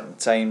Uncertain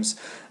Times.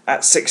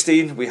 At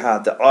 16 we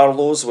had the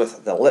Arlos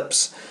with The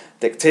Lips.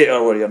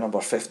 Dictator were your number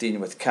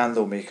 15 with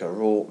Candlemaker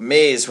Row.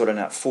 Maze were in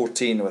at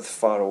 14 with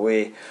Far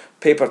Away.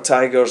 Paper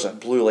Tigers and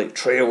Blue Light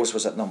Trails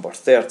was at number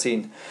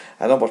 13.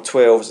 At number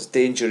 12 is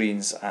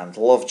Dangerines and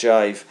Love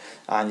Jive.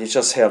 And you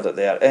just heard it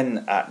there. In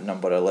at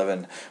number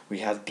 11 we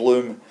had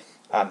Bloom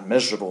and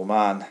Miserable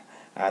Man.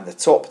 And the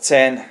top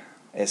 10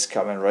 is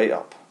coming right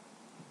up.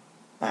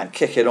 And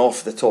kicking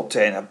off the top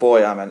 10,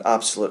 boy, I'm in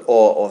absolute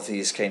awe of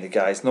these kind of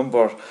guys.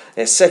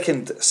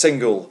 Second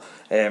single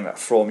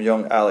from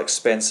young Alex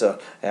Spencer,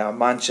 a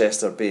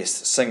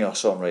Manchester-based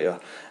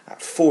singer-songwriter,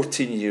 at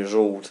 14 years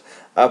old.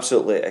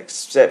 Absolutely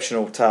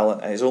exceptional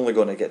talent, and he's only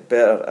going to get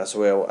better as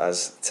well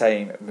as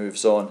time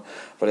moves on.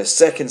 But his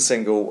second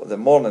single, The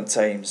Morning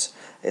Times,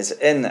 is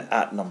in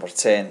at number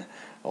 10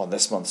 on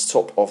this month's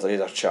Top of the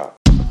Radar chart.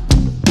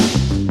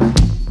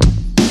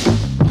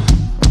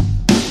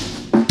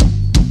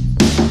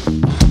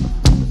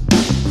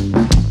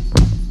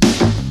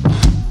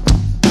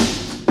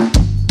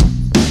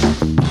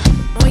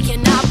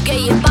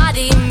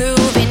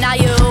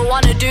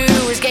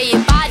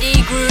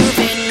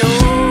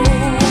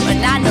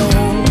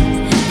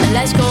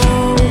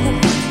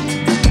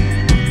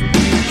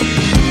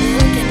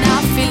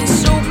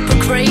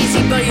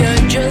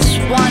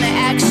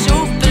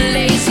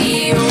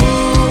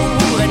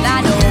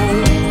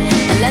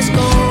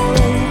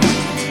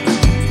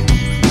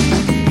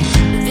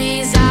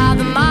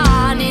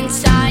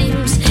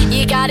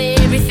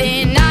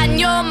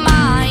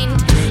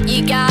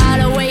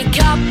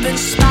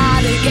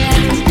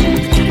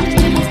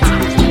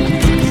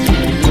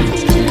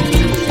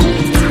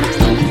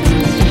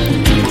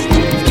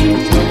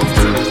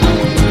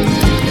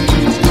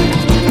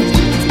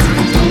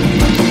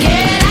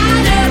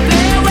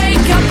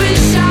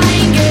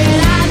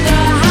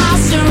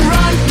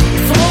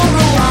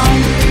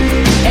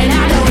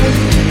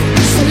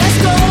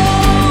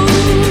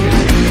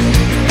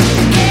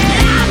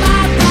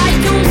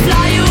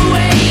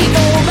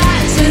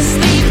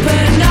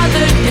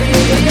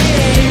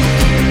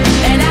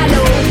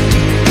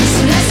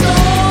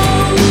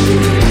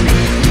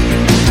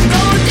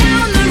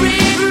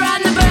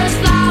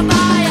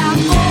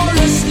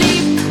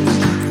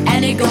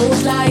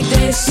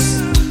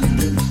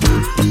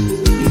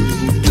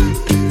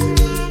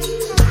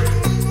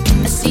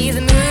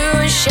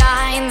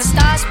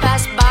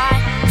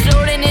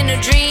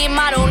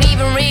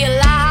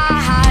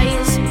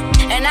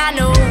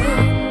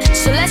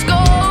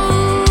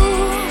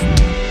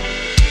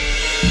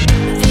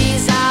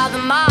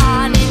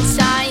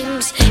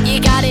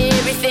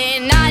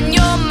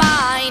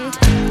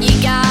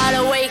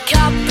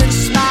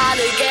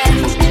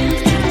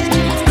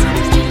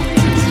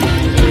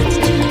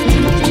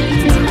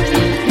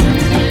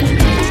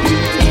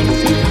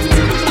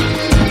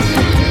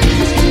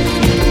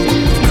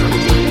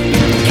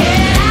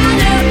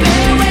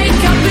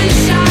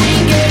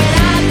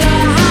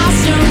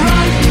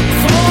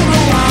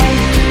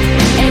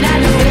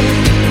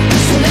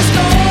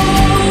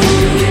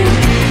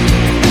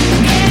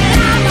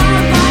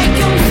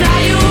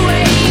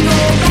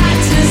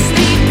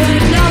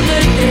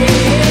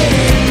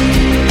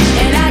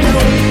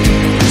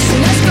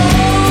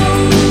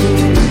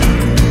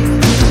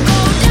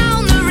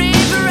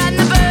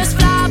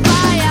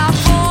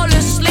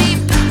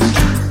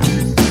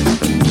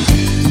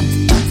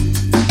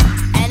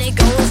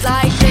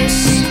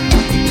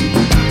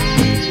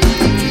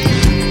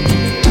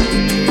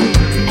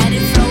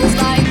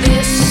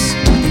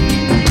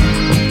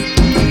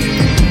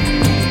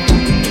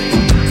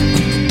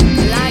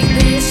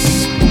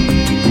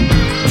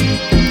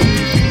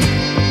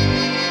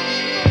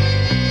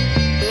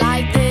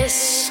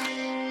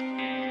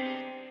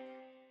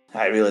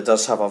 It really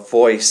does have a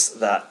voice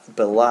that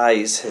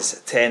belies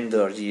his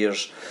tender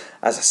years.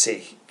 As I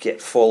say,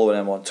 get following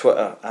him on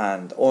Twitter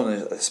and on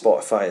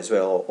Spotify as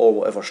well, or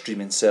whatever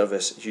streaming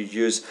service you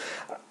use.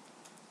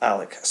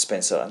 Alec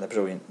Spencer and the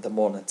brilliant The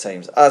Morning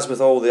Times. As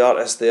with all the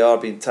artists, they are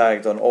being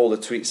tagged on all the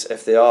tweets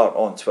if they are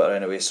on Twitter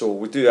anyway, so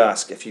we do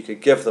ask if you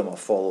could give them a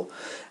follow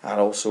and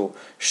also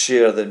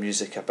share their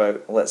music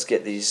about. Let's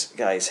get these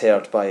guys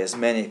heard by as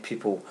many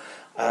people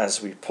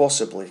as we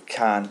possibly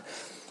can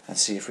and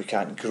see if we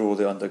can't grow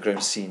the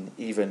underground scene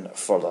even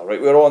further.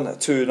 Right, we're on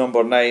to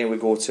number 9. We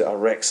go to a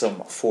Wrexham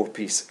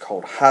 4-piece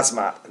called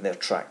Hazmat and their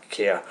track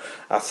Care.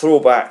 A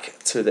throwback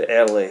to the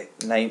early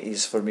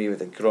 90s for me, with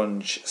the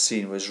grunge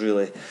scene was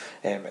really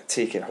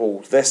taking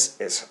hold. This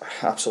is an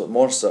absolute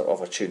monster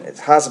of a tune.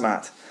 It's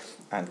Hazmat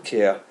and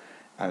Care,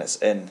 and it's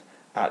in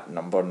at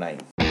number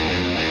 9.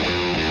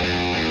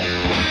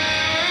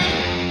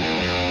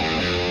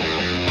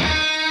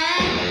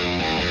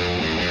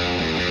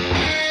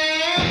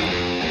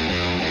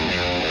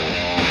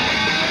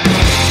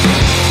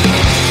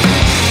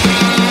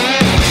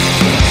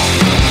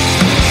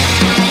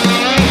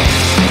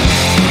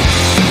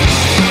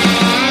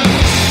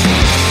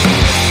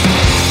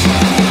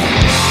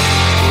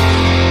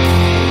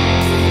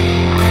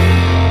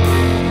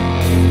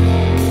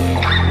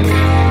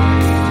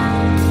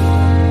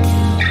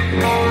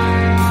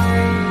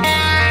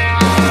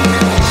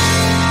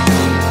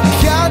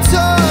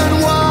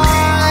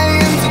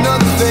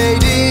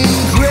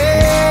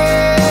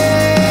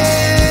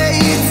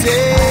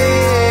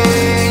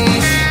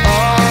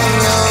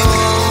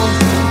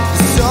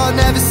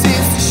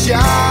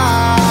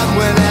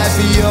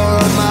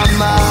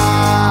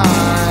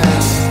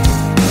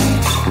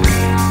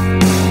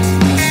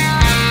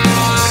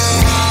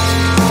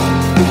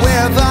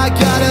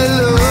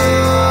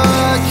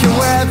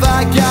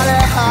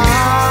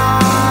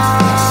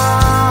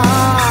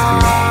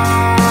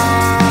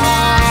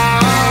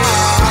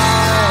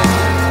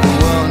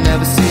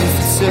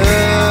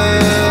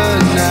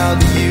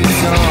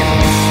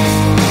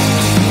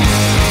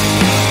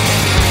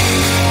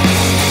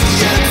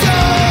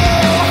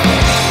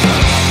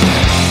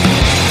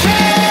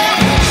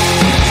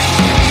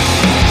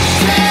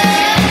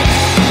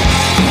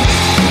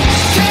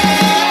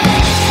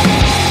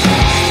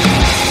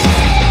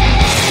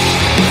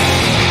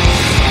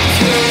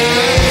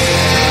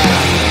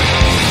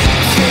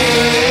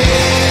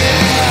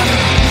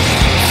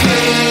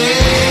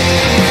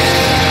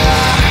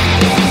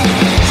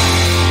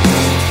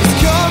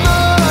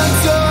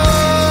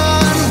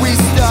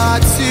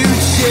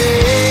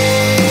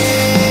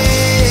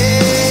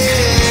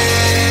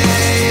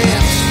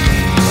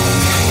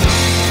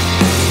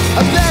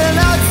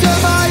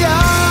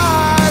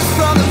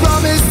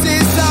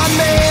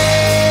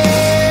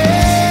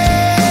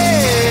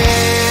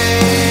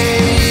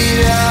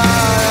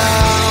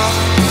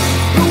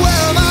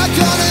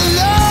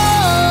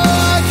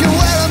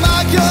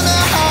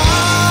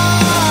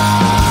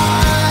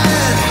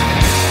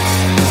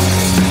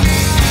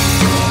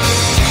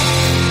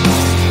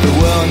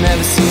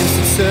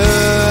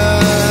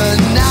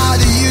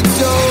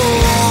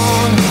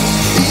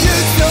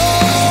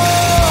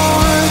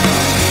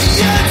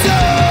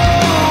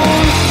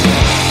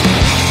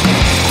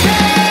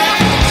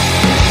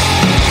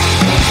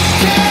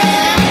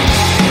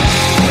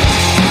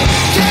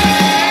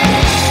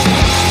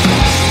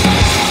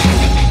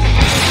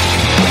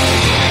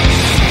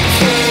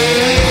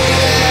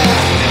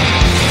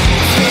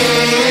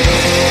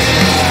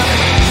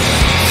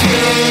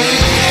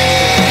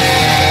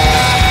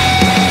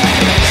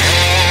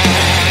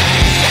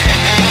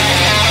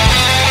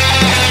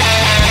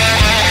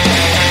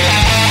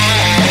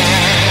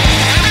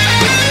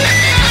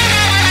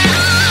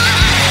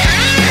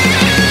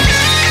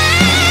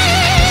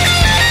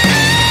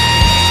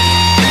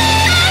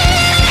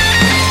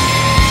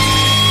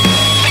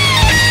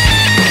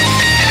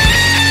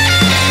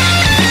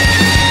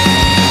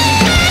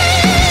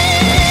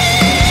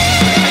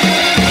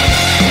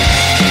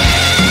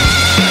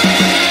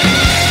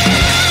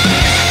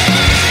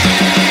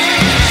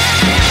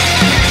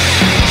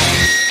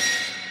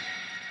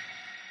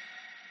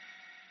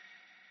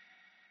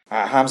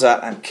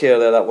 Hamzat and Care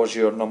there, that was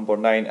your number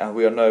 9, and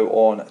we are now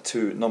on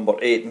to number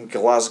 8.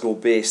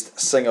 Glasgow-based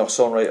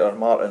singer-songwriter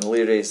Martin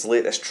Leary's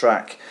latest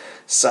track,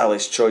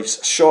 Sally's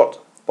Choice. Short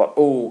but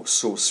oh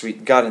so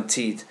sweet,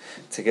 guaranteed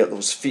to get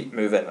those feet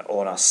moving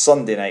on a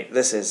Sunday night.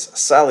 This is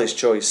Sally's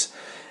Choice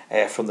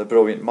from the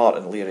brilliant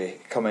Martin Leary,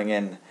 coming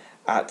in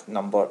at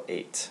number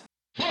 8.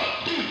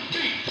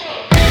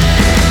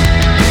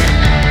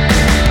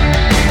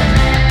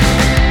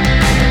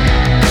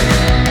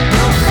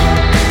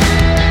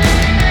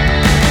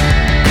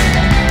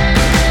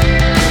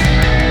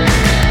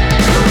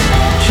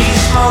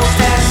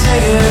 Smokes and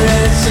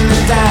cigarettes and the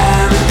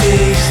diamond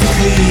takes the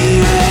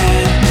clear.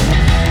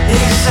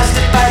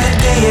 Exhausted by the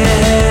day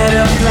ahead,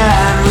 her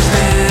plan was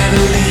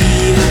never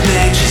leave. And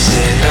then she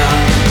said, "Love,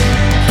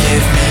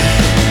 give me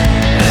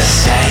a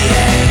say."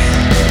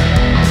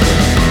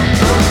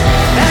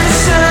 And the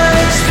sun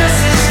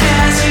expresses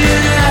skies, you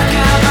look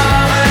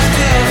above her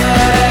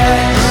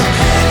difference.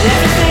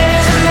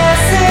 Everything's a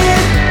lesson.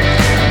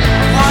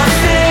 One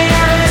thing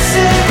I'm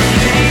missing,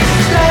 you need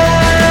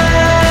love.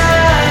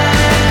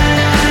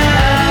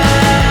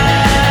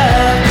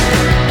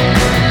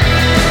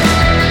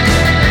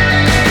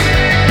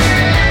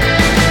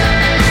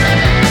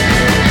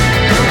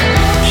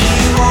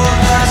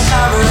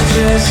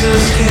 Her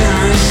skin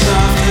was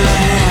soft, her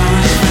hair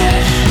was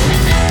fresh.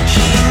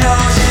 She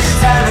knows it's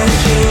time to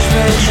change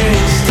red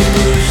drinks to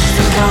boost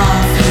the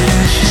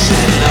confidence. She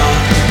said,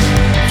 "Lord,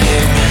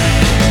 give me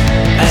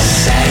a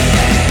say."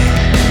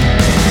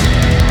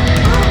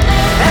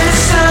 And the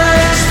sun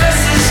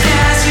expresses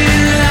skies, you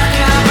look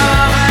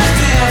above her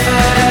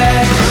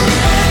difference.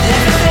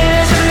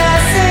 Everything's a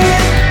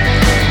blessing.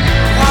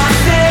 One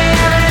thing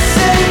I'm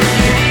missing,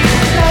 you need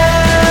love.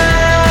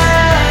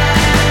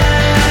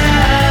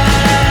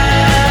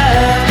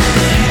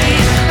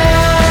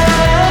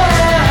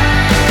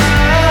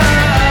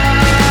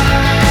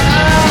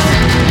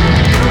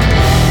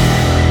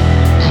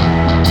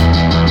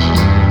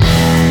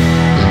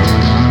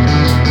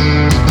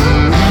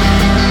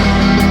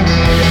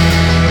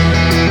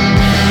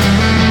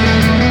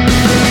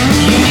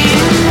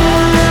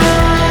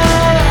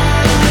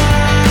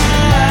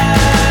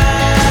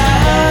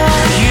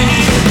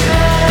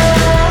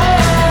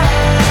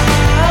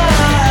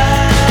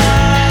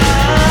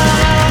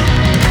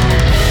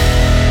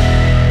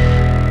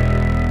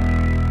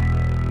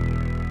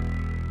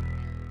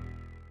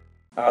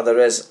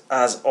 There is,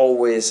 as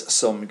always,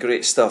 some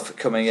great stuff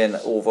coming in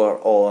over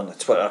on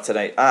Twitter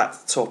tonight at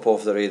Top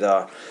of the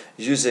Radar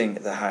using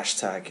the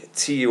hashtag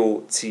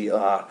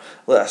TOTR.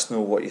 Let us know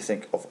what you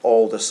think of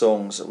all the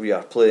songs that we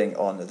are playing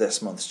on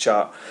this month's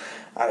chart.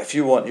 And if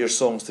you want your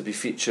songs to be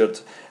featured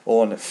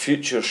on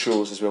future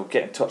shows as well,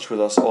 get in touch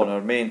with us on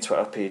our main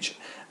Twitter page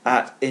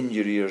at In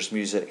Your Ears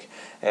Music.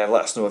 Let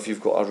us know if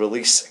you've got a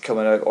release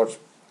coming out, or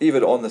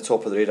even on the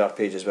Top of the Radar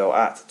page as well,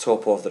 at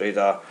Top of the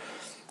Radar.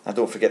 And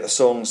don't forget, the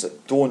songs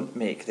that don't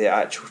make the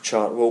actual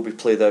chart will be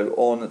played out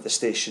on the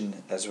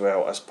station as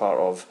well as part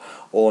of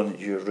On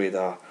Your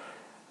Radar.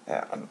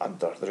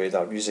 Under the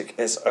Radar music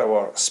is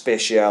our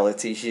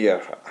speciality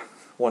here.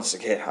 Once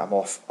again, I'm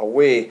off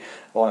away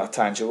on a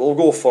tangent. We'll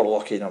go for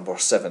lucky number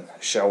 7,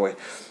 shall we?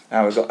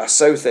 And we've got a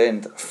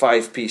Southend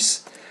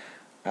 5-piece.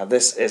 And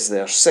this is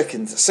their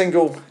second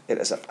single. It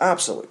is an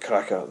absolute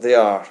cracker. They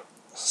are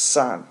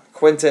San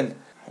Quentin,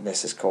 and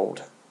this is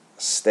called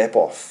Step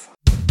Off.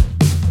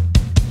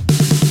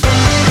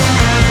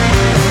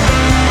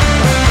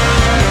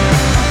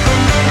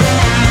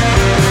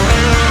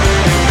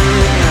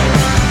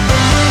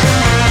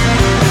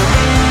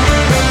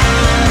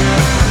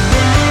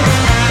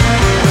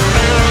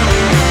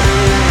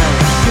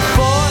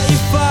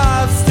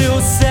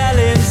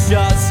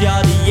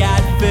 You're the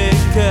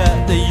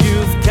advocate, the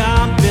youth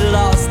can't be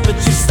lost, but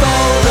you've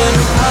stolen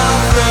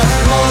half the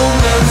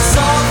moments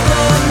of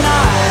the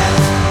night.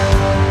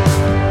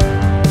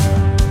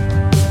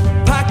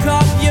 Pack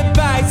up your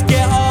bags,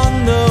 get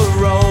on the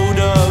road,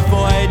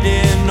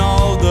 avoiding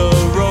all the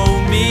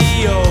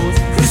Romeos,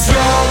 'cause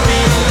you'll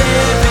be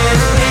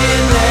living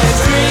in their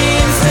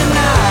dreams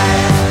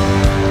tonight.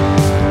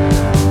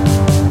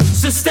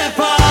 So step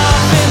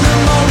up in the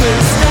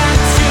moments that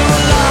you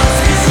lost,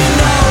 'cause you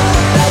know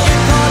that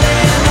you're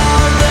calling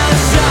all the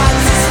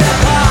shots. So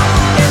step up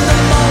in the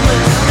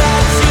moments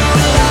that you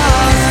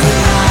lost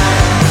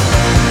tonight.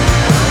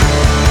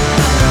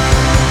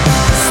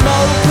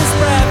 Smoker's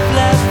breath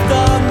left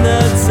on the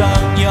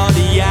tongue. You're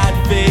the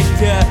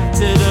advocate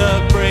to the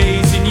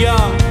brazen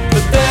young,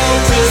 but they'll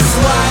just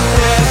swipe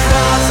their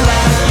cards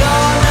like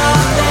you're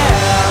not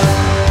there.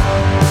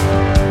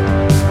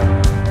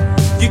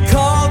 You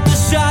called the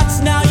shots,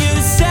 now you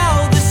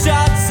sell the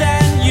shots,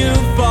 and you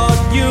thought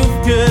you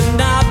could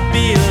not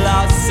be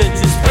lost. So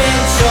just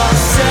pinch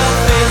yourself,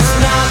 it's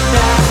not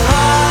that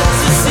hard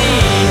to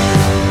see.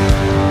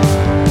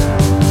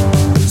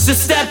 So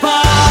step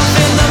up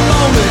in the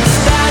moments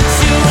that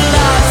you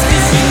lost,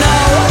 'cause you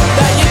know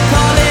that you're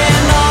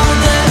calling all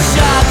the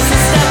shots. So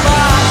step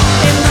up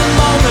in the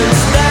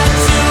moments that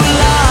you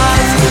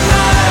lost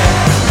tonight.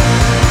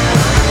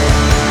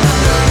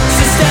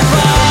 So step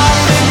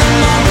up in the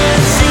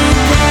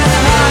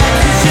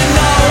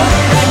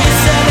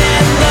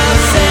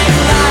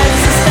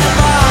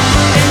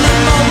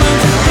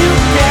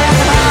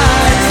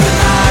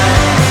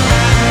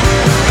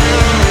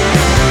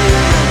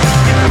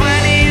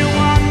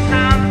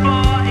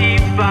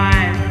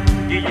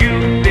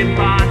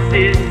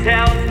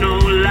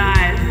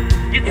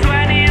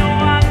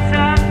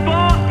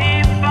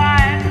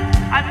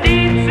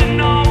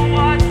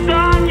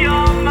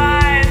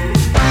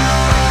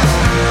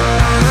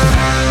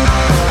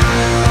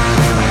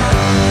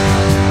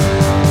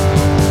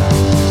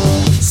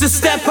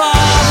step up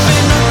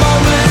in the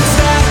moments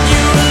that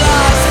you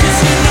lost, 'cause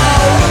you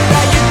know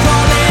that you're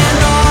calling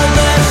all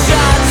the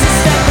shots. So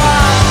step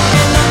up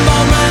in the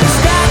moments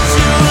that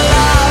you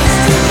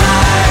lost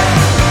tonight.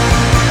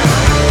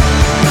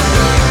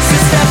 So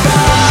step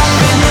up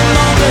in the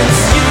moments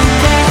you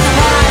can't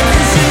hide,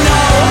 'cause you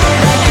know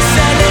that you're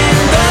selling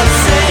the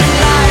same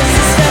lies.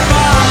 So step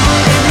up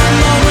in the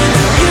moments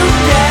you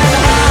can't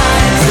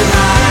hide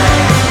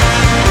tonight.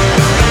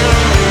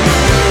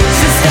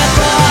 So step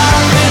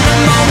up in the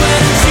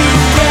moments you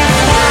can't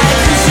hide,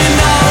 'cause you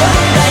know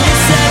that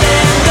you're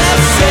selling the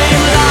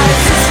same lies.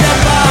 So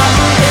step up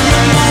in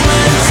the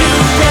moments you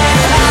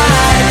can't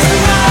hide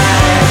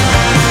tonight.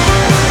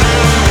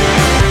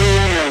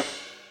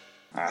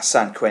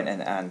 San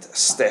Quentin and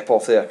Step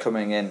Off there,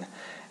 coming in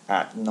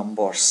at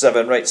number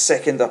 7. Right,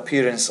 second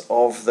appearance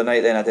of the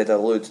night then. I did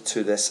allude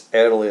to this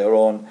earlier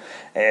on.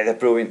 The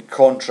brilliant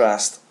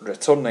Contrast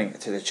returning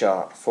to the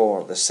chart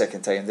for the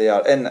second time. They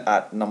are in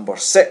at number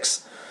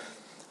 6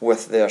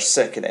 with their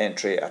second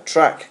entry, a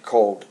track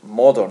called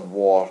Modern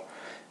War.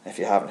 If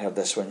you haven't heard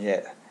this one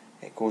yet,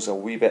 it goes a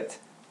wee bit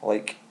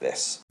like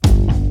this.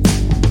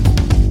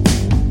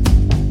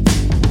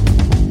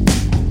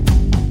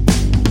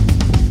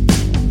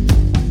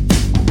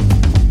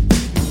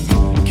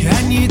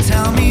 Can you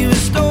tell me a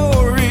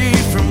story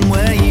from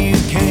where you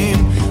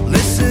came?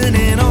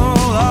 Listening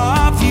all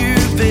of you,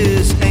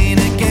 this ain't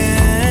a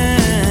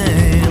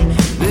game.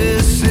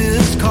 This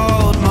is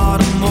called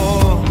modern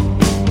war.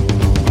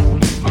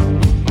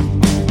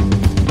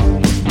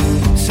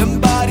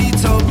 Somebody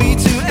told me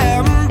to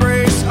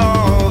embrace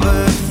all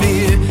the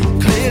fear.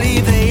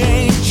 Clearly they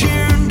ain't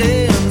tuned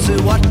in to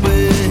what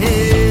we're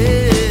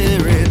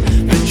hearing.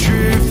 The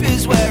truth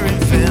is wearing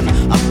thin.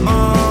 I'm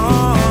on.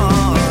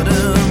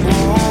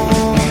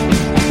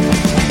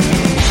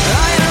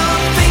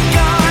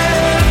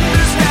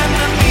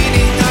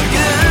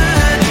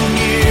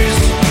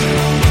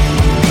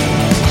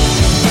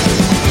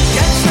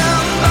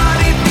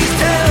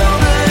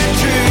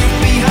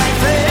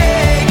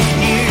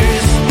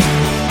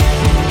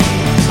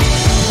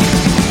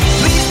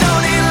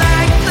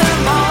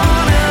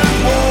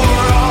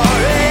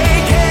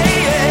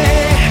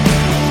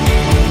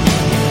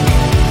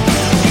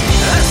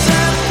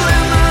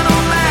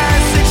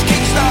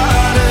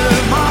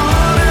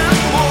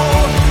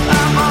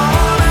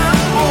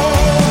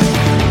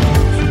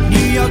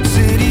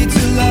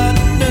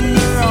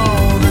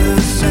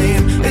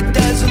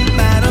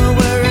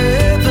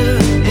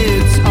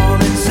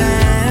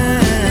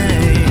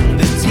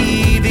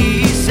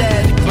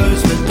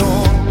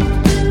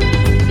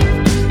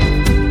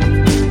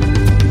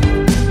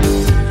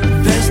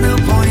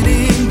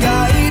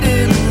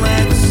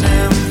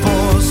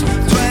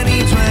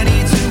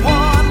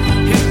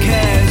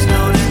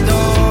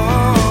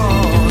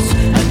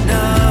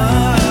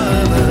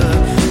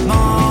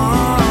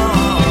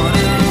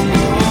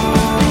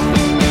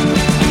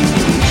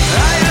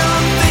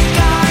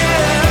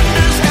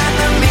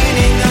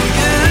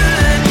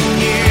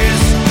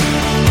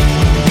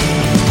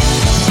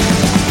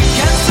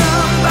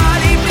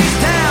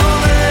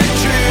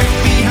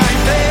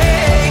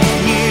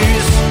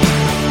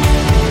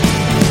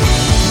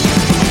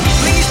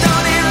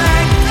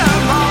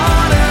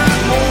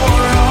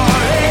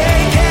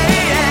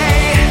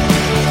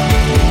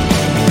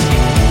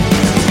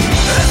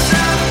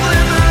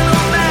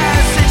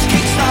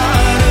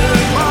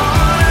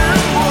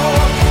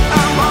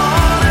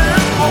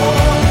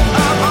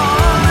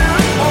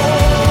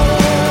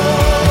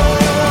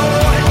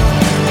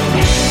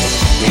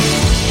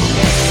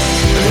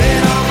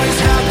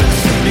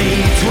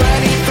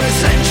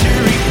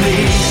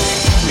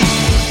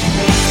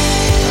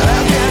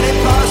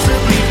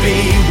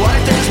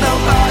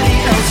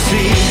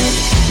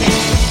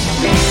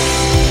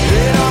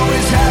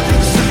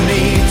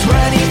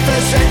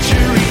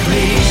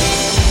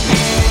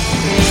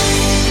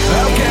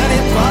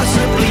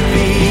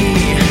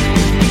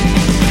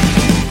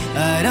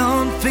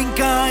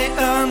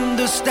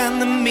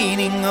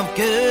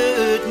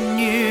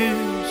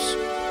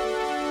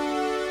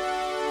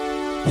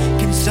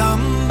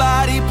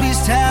 Somebody please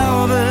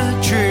tell the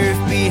truth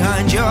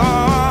behind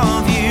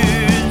your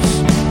views.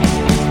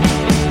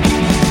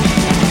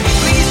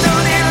 Please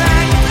don't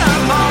elect a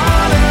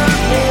modern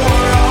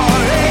war or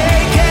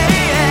AKA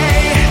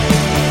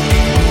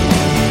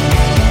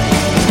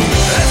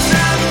a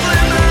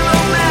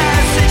subliminal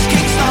message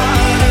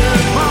kickstart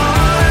a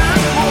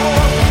modern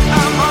war,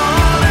 a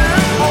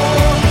modern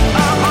war,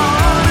 a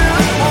modern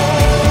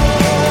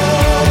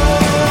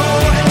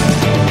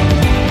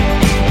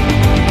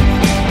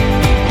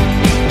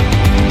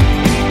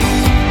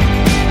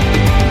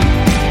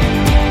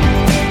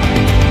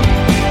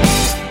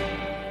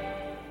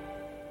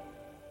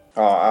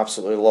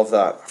Absolutely love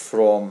that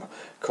from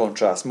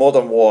Contrast.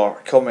 Modern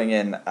War coming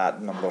in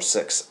at number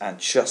 6 and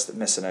just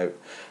missing out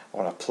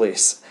on a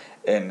place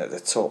in the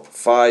top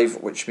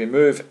 5, which we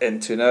move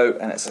into now,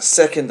 and it's a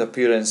second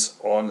appearance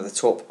on the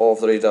top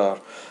of the radar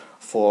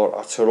for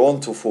a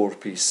Toronto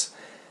 4-piece.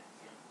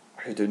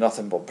 who do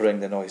nothing but bring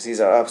the noise.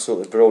 These are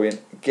absolutely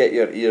brilliant. Get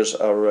your ears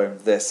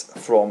around this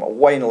from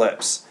Wine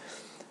Lips.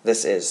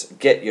 This is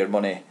Get Your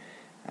Money,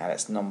 and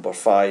it's number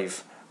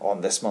 5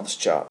 on this month's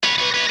chart.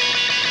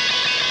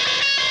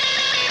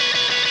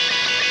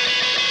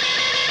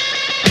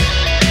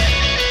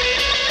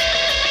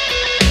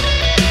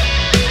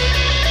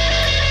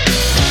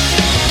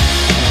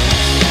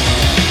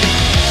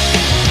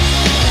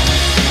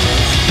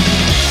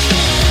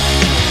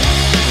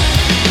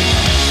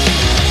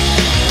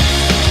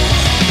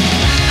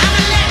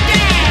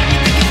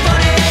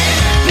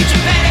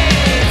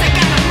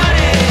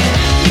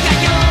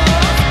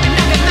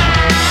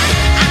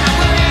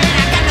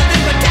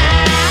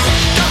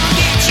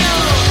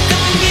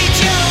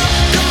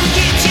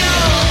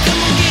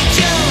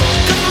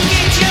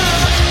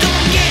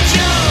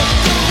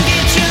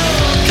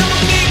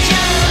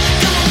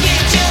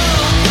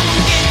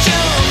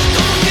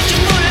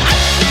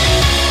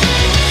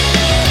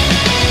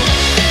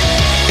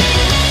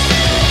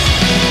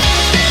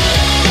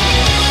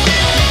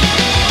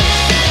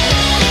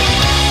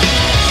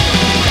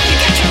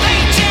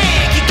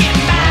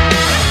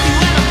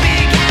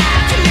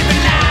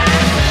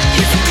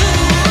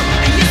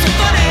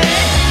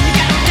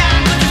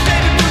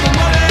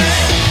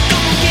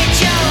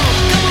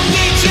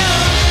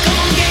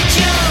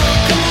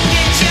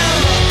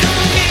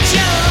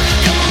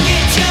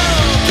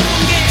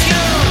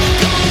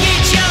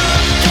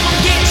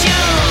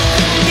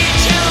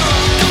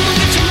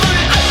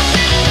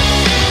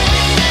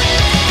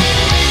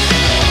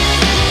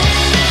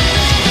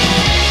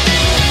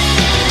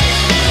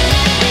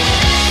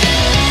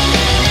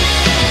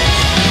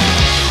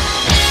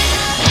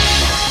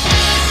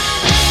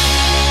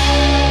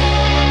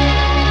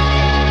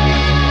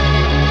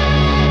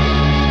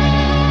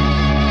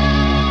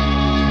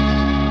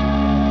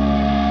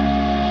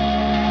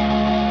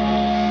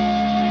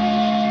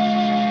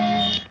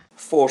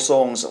 Four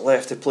songs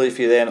left to play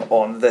for you then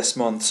on this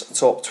month's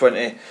Top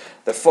 20.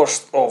 The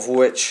first of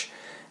which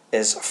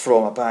is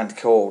from a band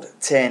called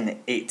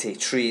 1080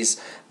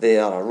 Trees. They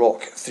are a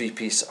rock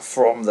three-piece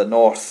from the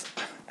north,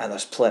 and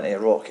there's plenty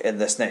of rock in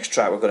this next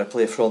track we're going to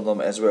play from them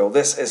as well.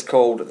 This is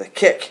called The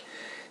Kick,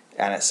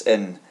 and it's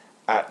in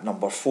at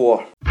number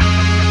 4.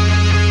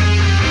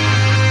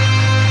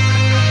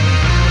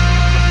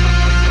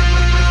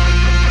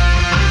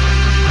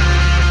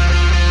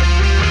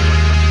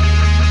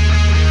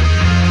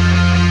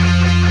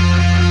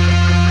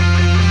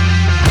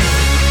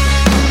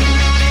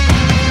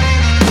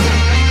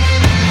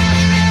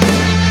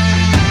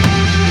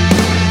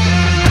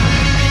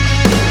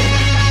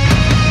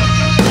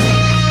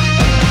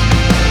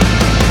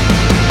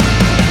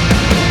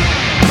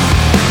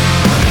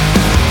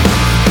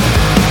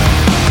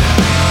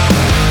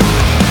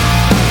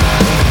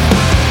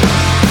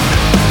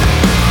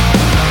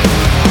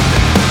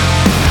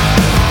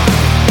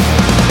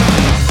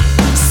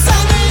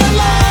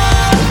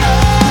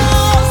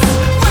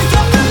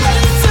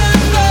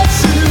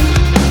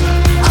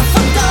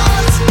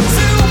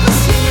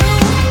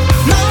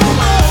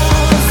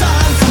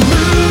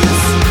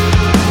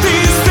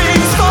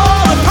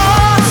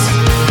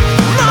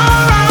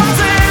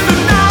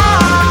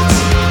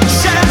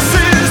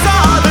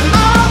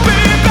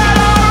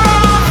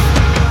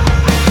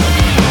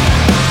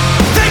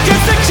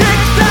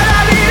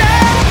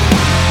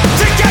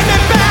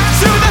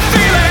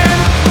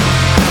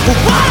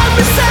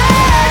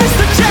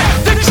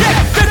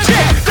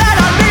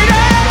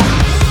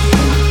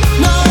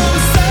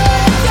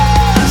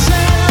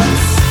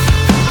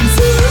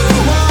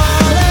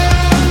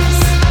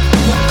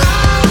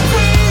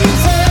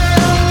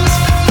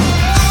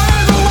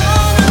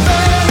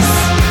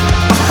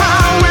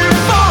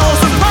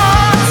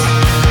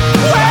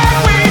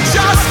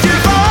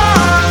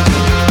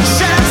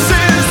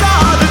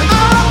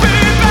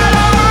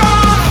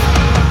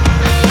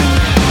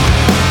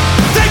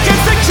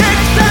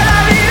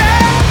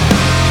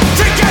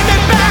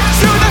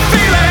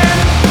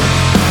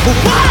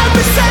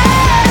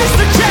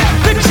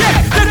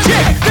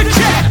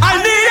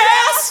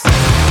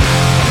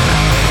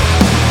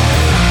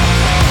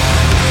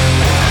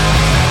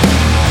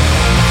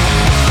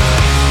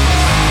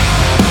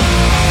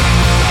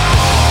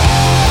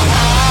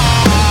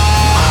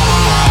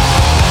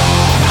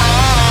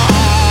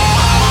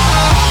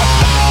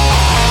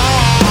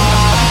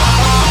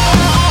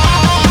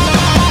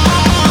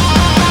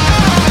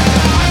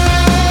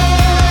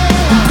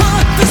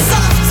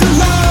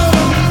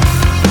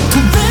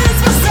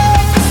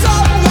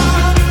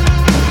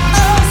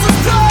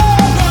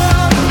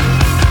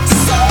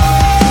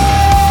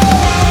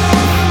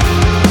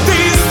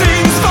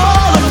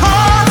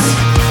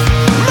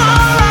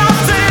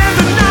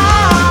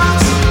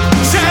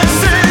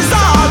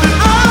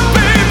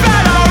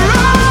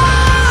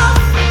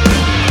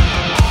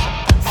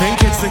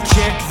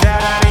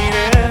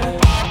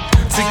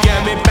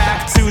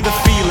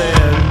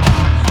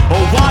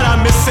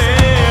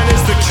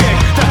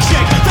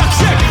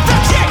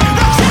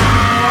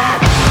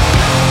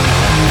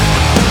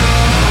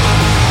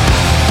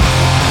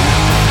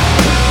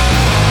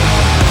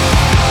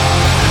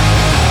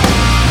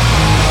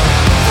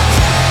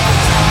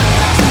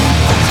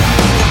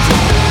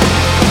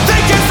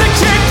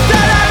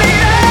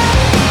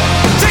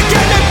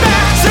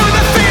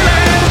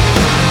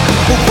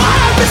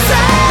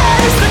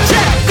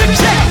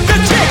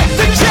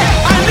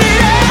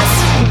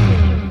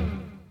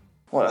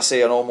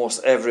 say on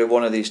almost every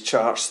one of these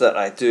charts that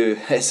I do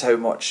is how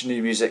much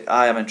new music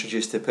I am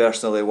introduced to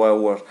personally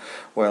while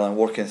I'm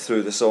working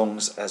through the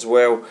songs as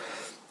well.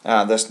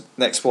 And this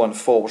next one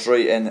falls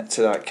right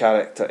into that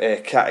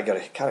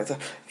category.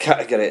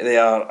 They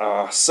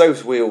are a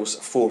South Wales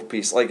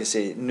 4-piece, like I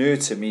say, new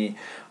to me,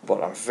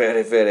 but I'm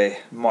very, very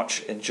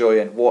much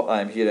enjoying what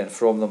I'm hearing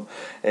from them.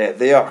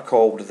 They are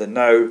called The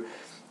Now,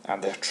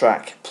 and their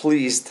track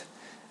Pleased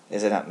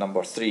is in at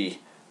number 3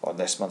 on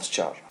this month's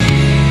chart.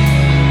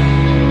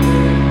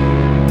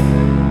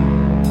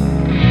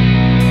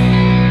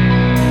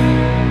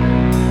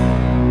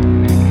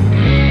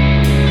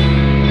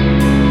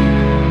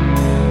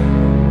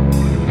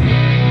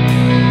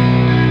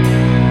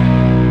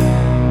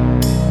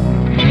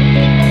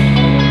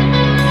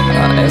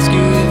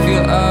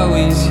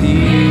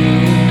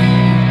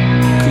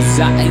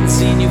 I ain't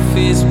seen your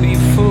face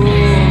before.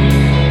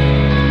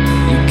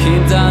 You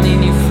came down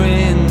in your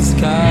friend's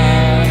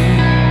car,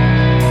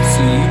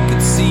 so you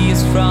could see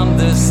us from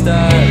the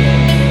start.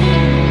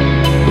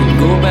 We'd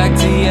go back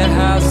to your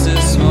house to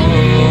smoke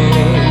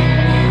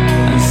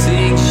and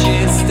sing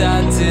shit,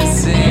 start to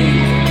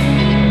sing.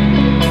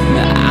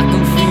 Now I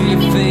can feel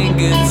your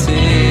fingertips.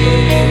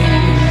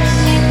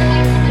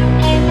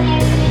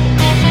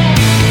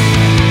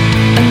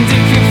 And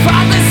if your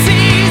father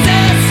sees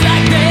us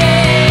like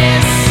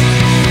this,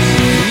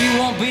 he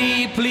won't be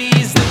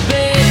pleased a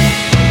bit.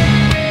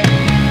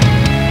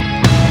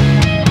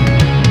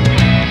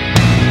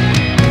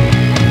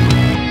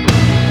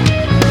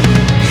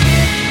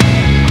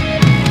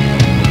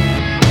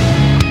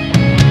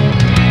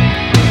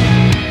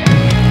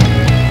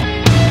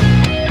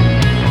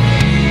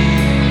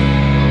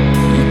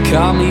 You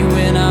call me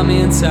when I'm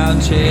in town,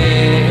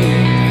 check,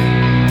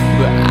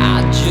 but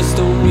I just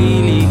don't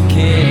really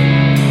care.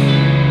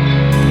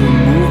 We'll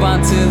move on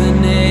to the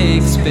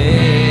next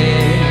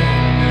bit.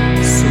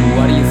 So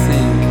what do you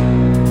think?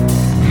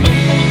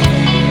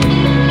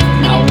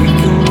 Now we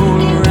can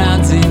roll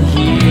around in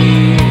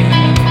here,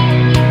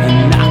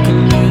 and I can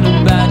learn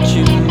about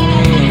you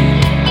more,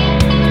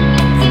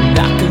 and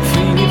I can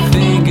feel your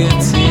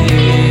fingertips.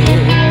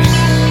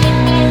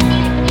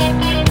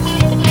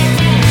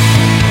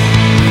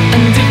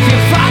 And if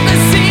your father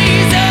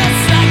sees us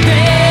like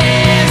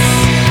this,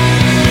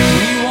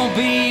 he won't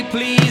be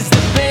pleased a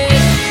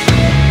bit.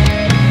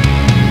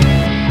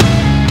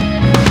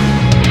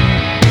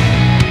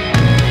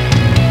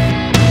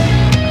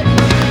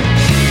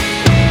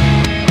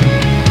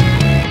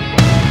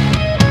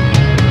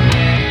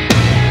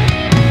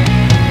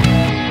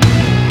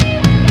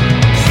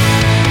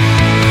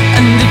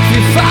 And if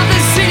your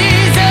father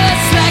sees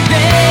us like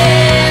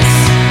this,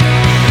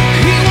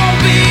 he won't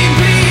be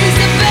pleased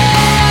a bit.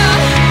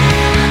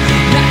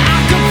 Now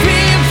I can feel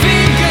your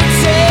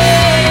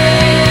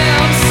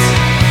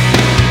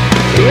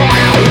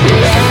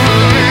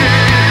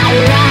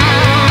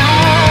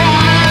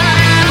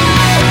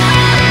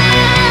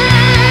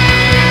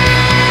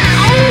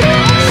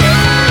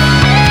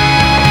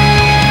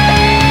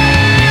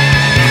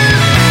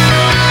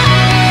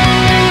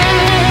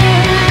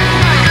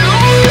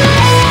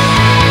fingertips.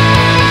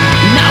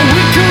 Now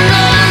we can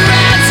roll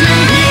around in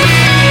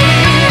here,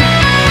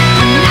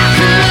 and I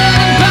can learn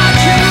about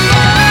you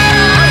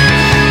more,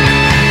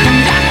 and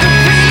I can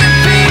feel your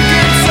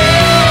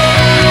fingertips.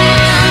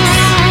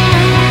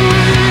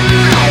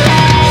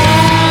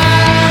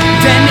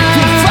 Then if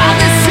your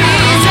father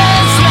sees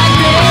us like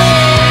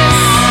this,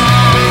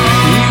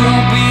 he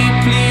won't be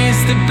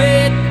pleased a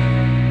bit.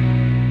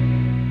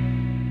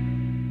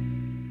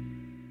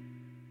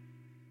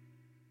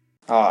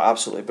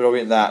 Absolutely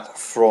brilliant that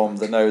from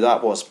The Now.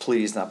 That was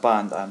Pleased, and a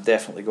band I'm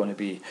definitely going to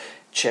be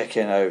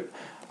checking out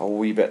a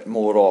wee bit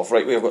more of.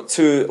 Right, we've got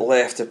 2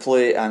 left to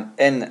play, and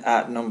in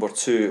at number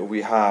 2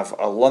 we have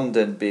a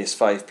London-based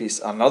 5-piece,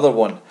 another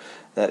one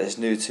that is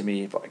new to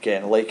me, but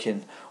again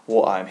liking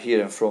what I'm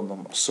hearing from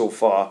them so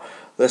far.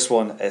 This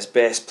one is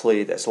best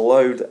played as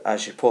loud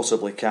as you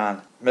possibly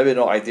can. Maybe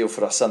not ideal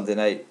for a Sunday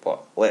night,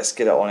 but let's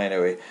get it on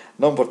anyway.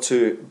 Number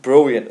 2,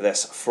 brilliant,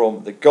 this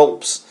from The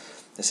Gulps.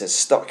 This is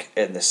Stuck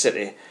in the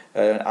City,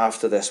 and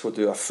after this we'll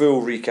do a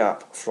full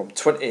recap from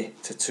 20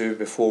 to 2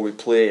 before we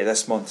play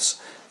this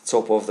month's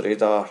Top of the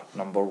Radar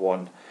number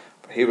 1.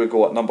 But here we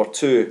go at number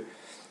 2,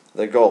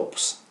 The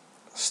Gulps,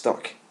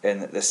 Stuck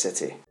in the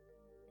City.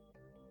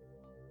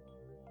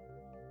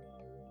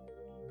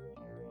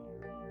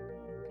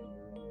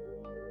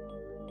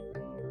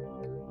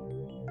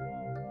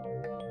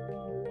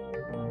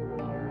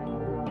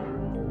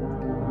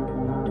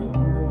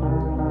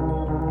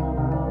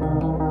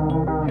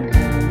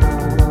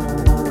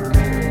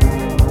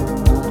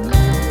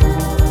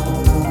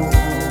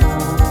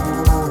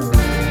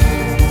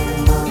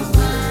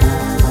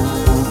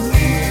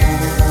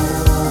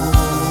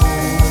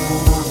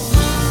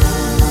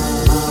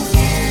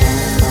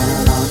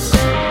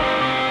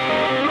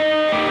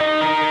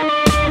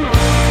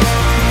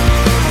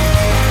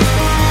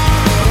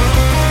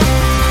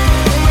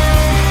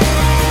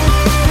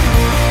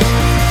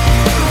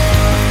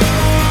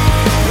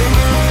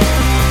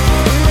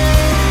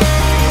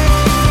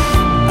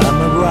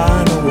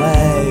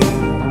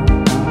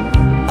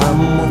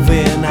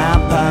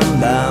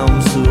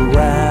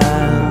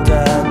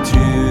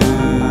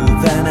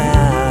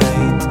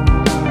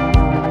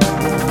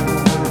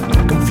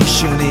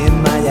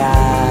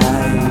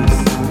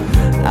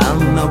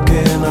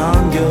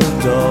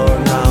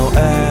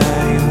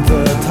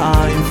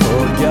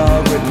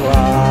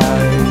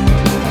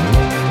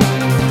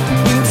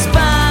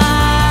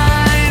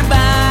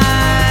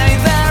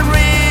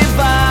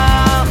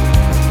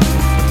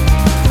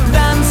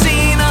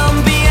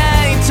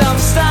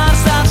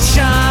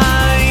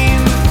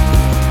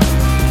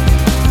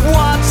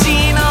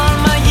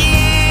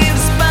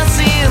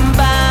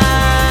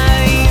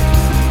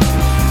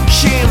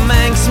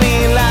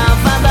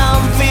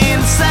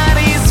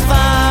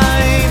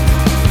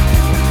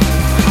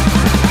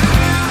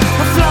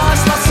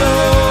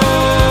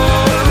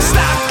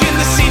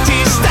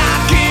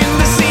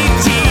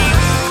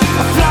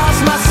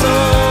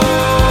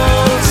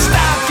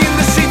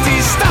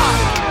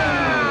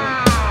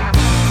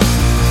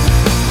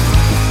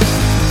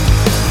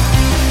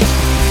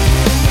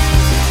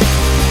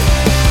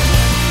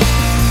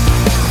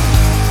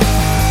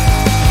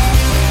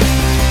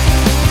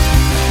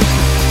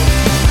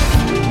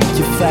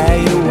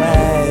 fade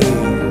away.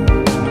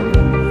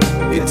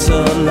 It's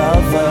a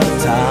lover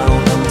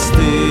town, I'm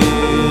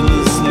still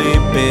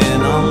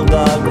sleeping on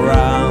the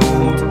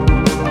ground.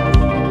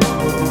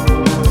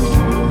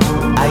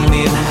 I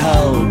need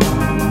help,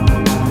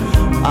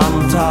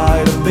 I'm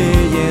tired of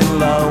being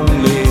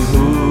lonely.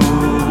 Who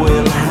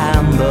will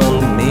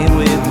handle me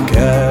with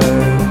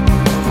care?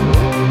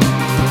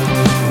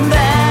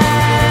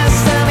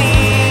 Destiny's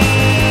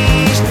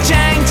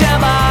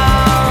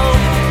changeable.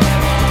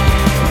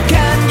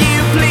 Can you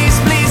please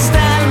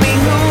tell me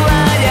who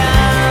I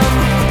am?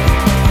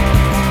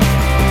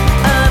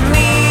 I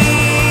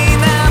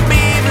need a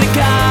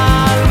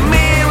biblical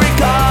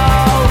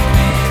miracle,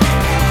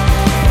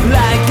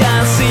 like a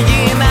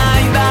seeing eye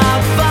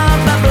for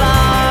the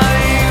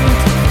blind.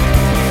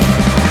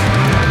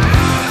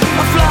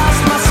 I've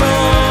lost my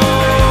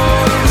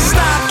soul,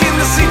 stuck in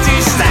the city,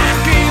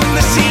 stuck in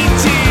the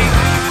city.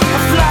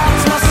 I've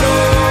lost my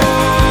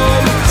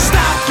soul,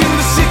 stuck in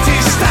the city,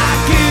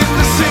 stuck in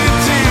the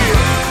city.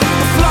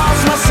 I've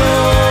lost my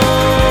soul,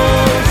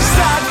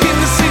 stuck in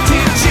the city,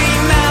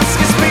 Gina's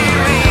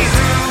spirit.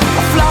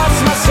 I've lost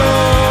my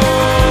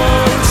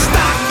soul,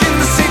 stuck in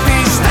the city,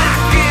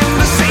 stuck in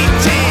the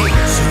city.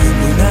 Soy un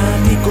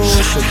lunático,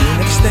 soy un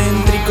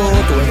excéntrico,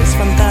 tú eres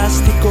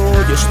fantástico,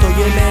 yo estoy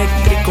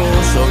eléctrico,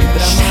 soy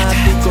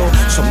dramático,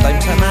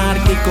 sometimes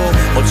anárquico,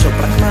 also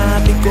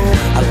pragmático,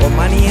 algo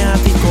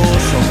maniático,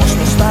 somos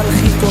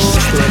nostálgicos,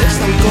 tú eres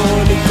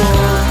alcohólico,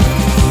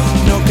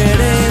 no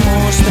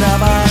queremos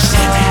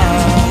trabajar,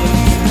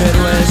 pero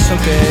eso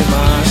que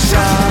más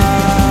da.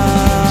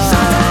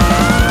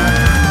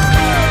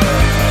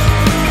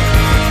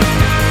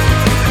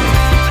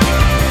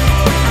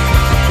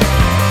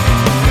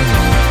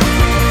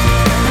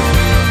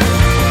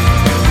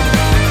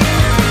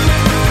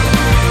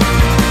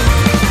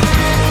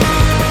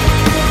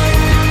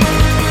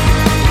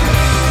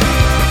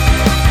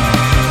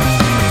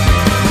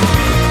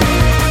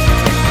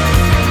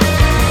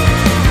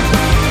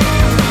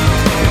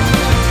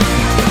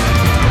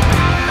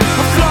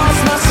 I've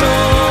lost my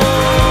soul,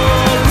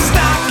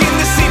 stuck in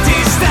the city,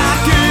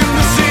 stuck in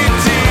the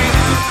city.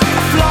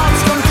 I've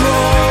lost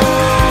control,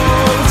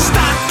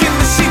 stuck in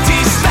the city,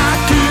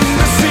 stuck in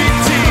the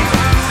city.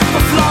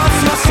 I've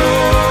lost my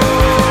soul,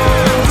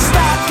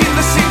 stuck in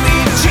the city,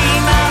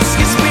 Gina's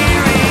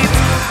spirit.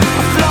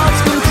 I've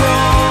lost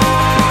control,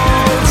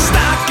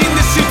 stuck in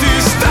the city,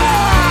 stuck.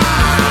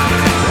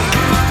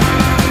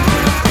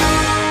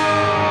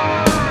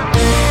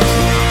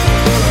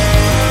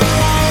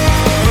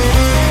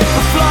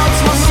 I've lost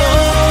my soul.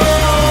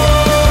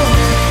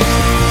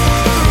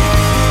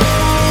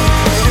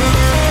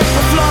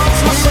 I've lost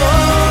my soul.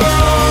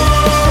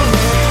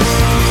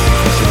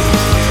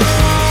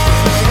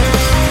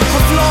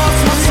 I've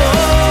lost my soul.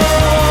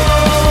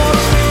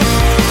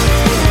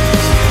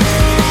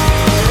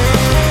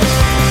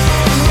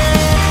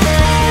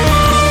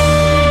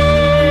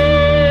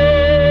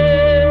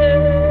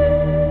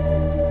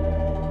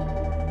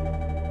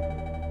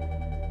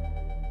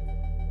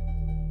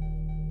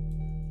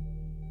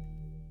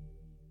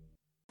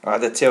 I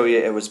had to tell you,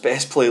 it was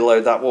Best Play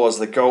Loud. That was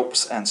The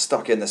Gulps and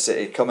Stuck in the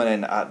City, coming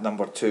in at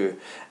number 2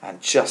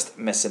 and just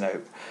missing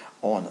out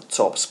on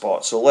top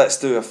spot. So let's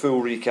do a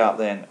full recap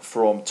then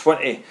from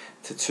 20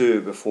 to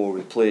 2 before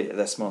we play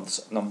this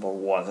month's number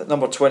 1. At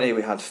number 20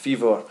 we had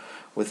Fever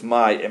with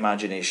My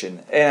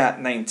Imagination. In at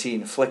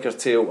 19,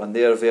 Flickertail and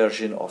their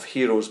version of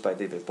Heroes by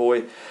David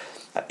Bowie.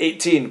 At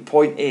 18,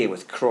 Point A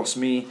with Cross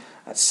Me.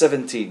 At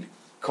 17,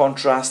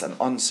 Contrast and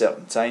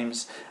Uncertain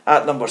Times.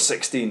 At number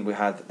 16 we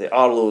had the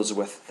Arlos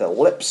with The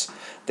Lips.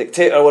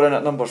 Dictator were in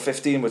at number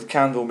 15 with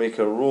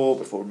Candlemaker Row,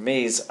 before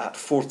Maze at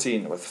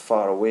 14 with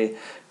Far Away.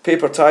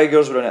 Paper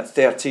Tigers were in at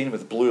 13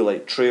 with Blue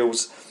Light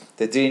Trails.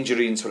 The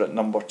Dangerines were at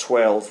number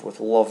 12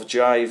 with Love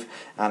Jive,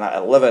 and at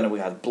 11 we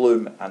had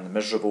Bloom and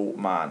Miserable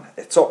Man.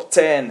 The top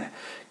 10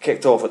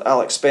 kicked off with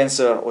Alex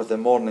Spencer with The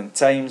Morning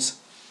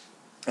Times.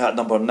 At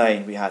number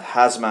 9 we had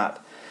Hazmat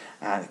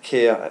and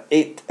Care. At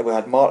 8 we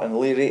had Martin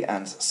Leary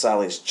and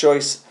Sally's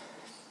Choice.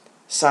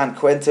 San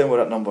Quentin were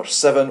at number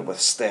 7 with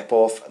Step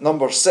Off. At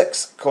number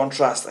 6,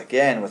 Contrast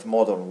again with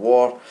Modern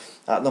War.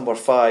 At number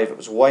 5 it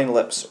was Wine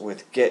Lips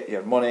with Get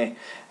Your Money.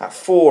 At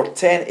 4,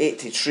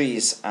 1080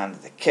 Trees and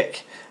The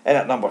Kick. In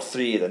at number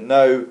 3, The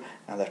Now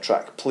and their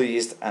track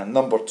Pleased. And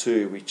number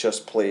 2 we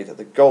just played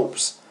The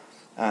Gulps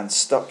and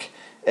Stuck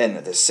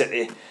in the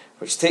City,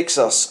 which takes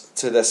us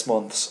to this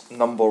month's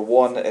number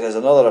 1. It is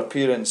another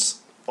appearance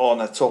on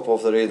the top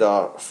of the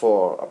radar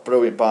for a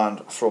brilliant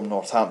band from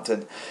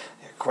Northampton,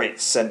 quite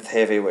synth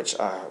heavy, which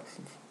I'm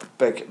a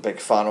big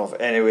fan of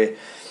anyway,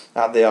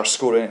 and they are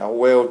scoring a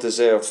well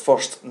deserved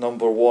first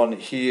number 1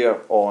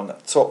 here on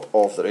top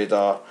of the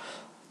radar.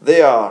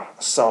 They are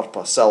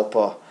Sarpa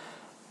Salpa.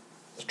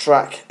 The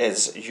track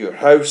is Your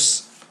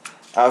House.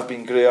 I've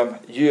been Graham,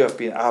 you have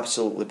been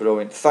absolutely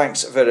brilliant.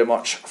 Thanks very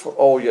much for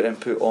all your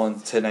input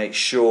on tonight's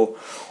show.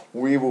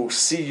 We will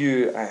see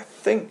you, I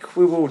think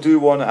we will do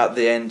one at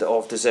the end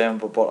of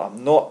December, but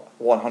I'm not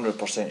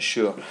 100%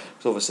 sure,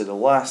 because obviously the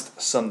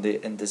last Sunday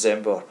in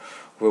December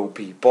will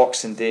be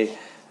Boxing Day,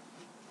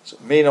 So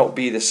it may not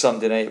be this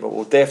Sunday night, but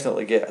we'll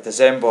definitely get a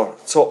December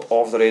top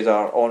of the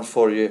radar on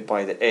for you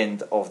by the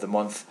end of the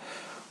month.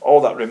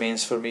 All that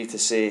remains for me to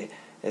say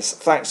is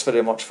thanks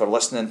very much for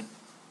listening,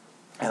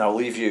 and I'll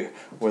leave you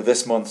with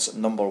this month's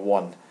number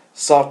one,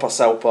 Sarpa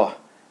Salpa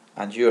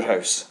and Your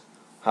House.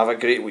 Have a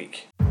great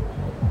week.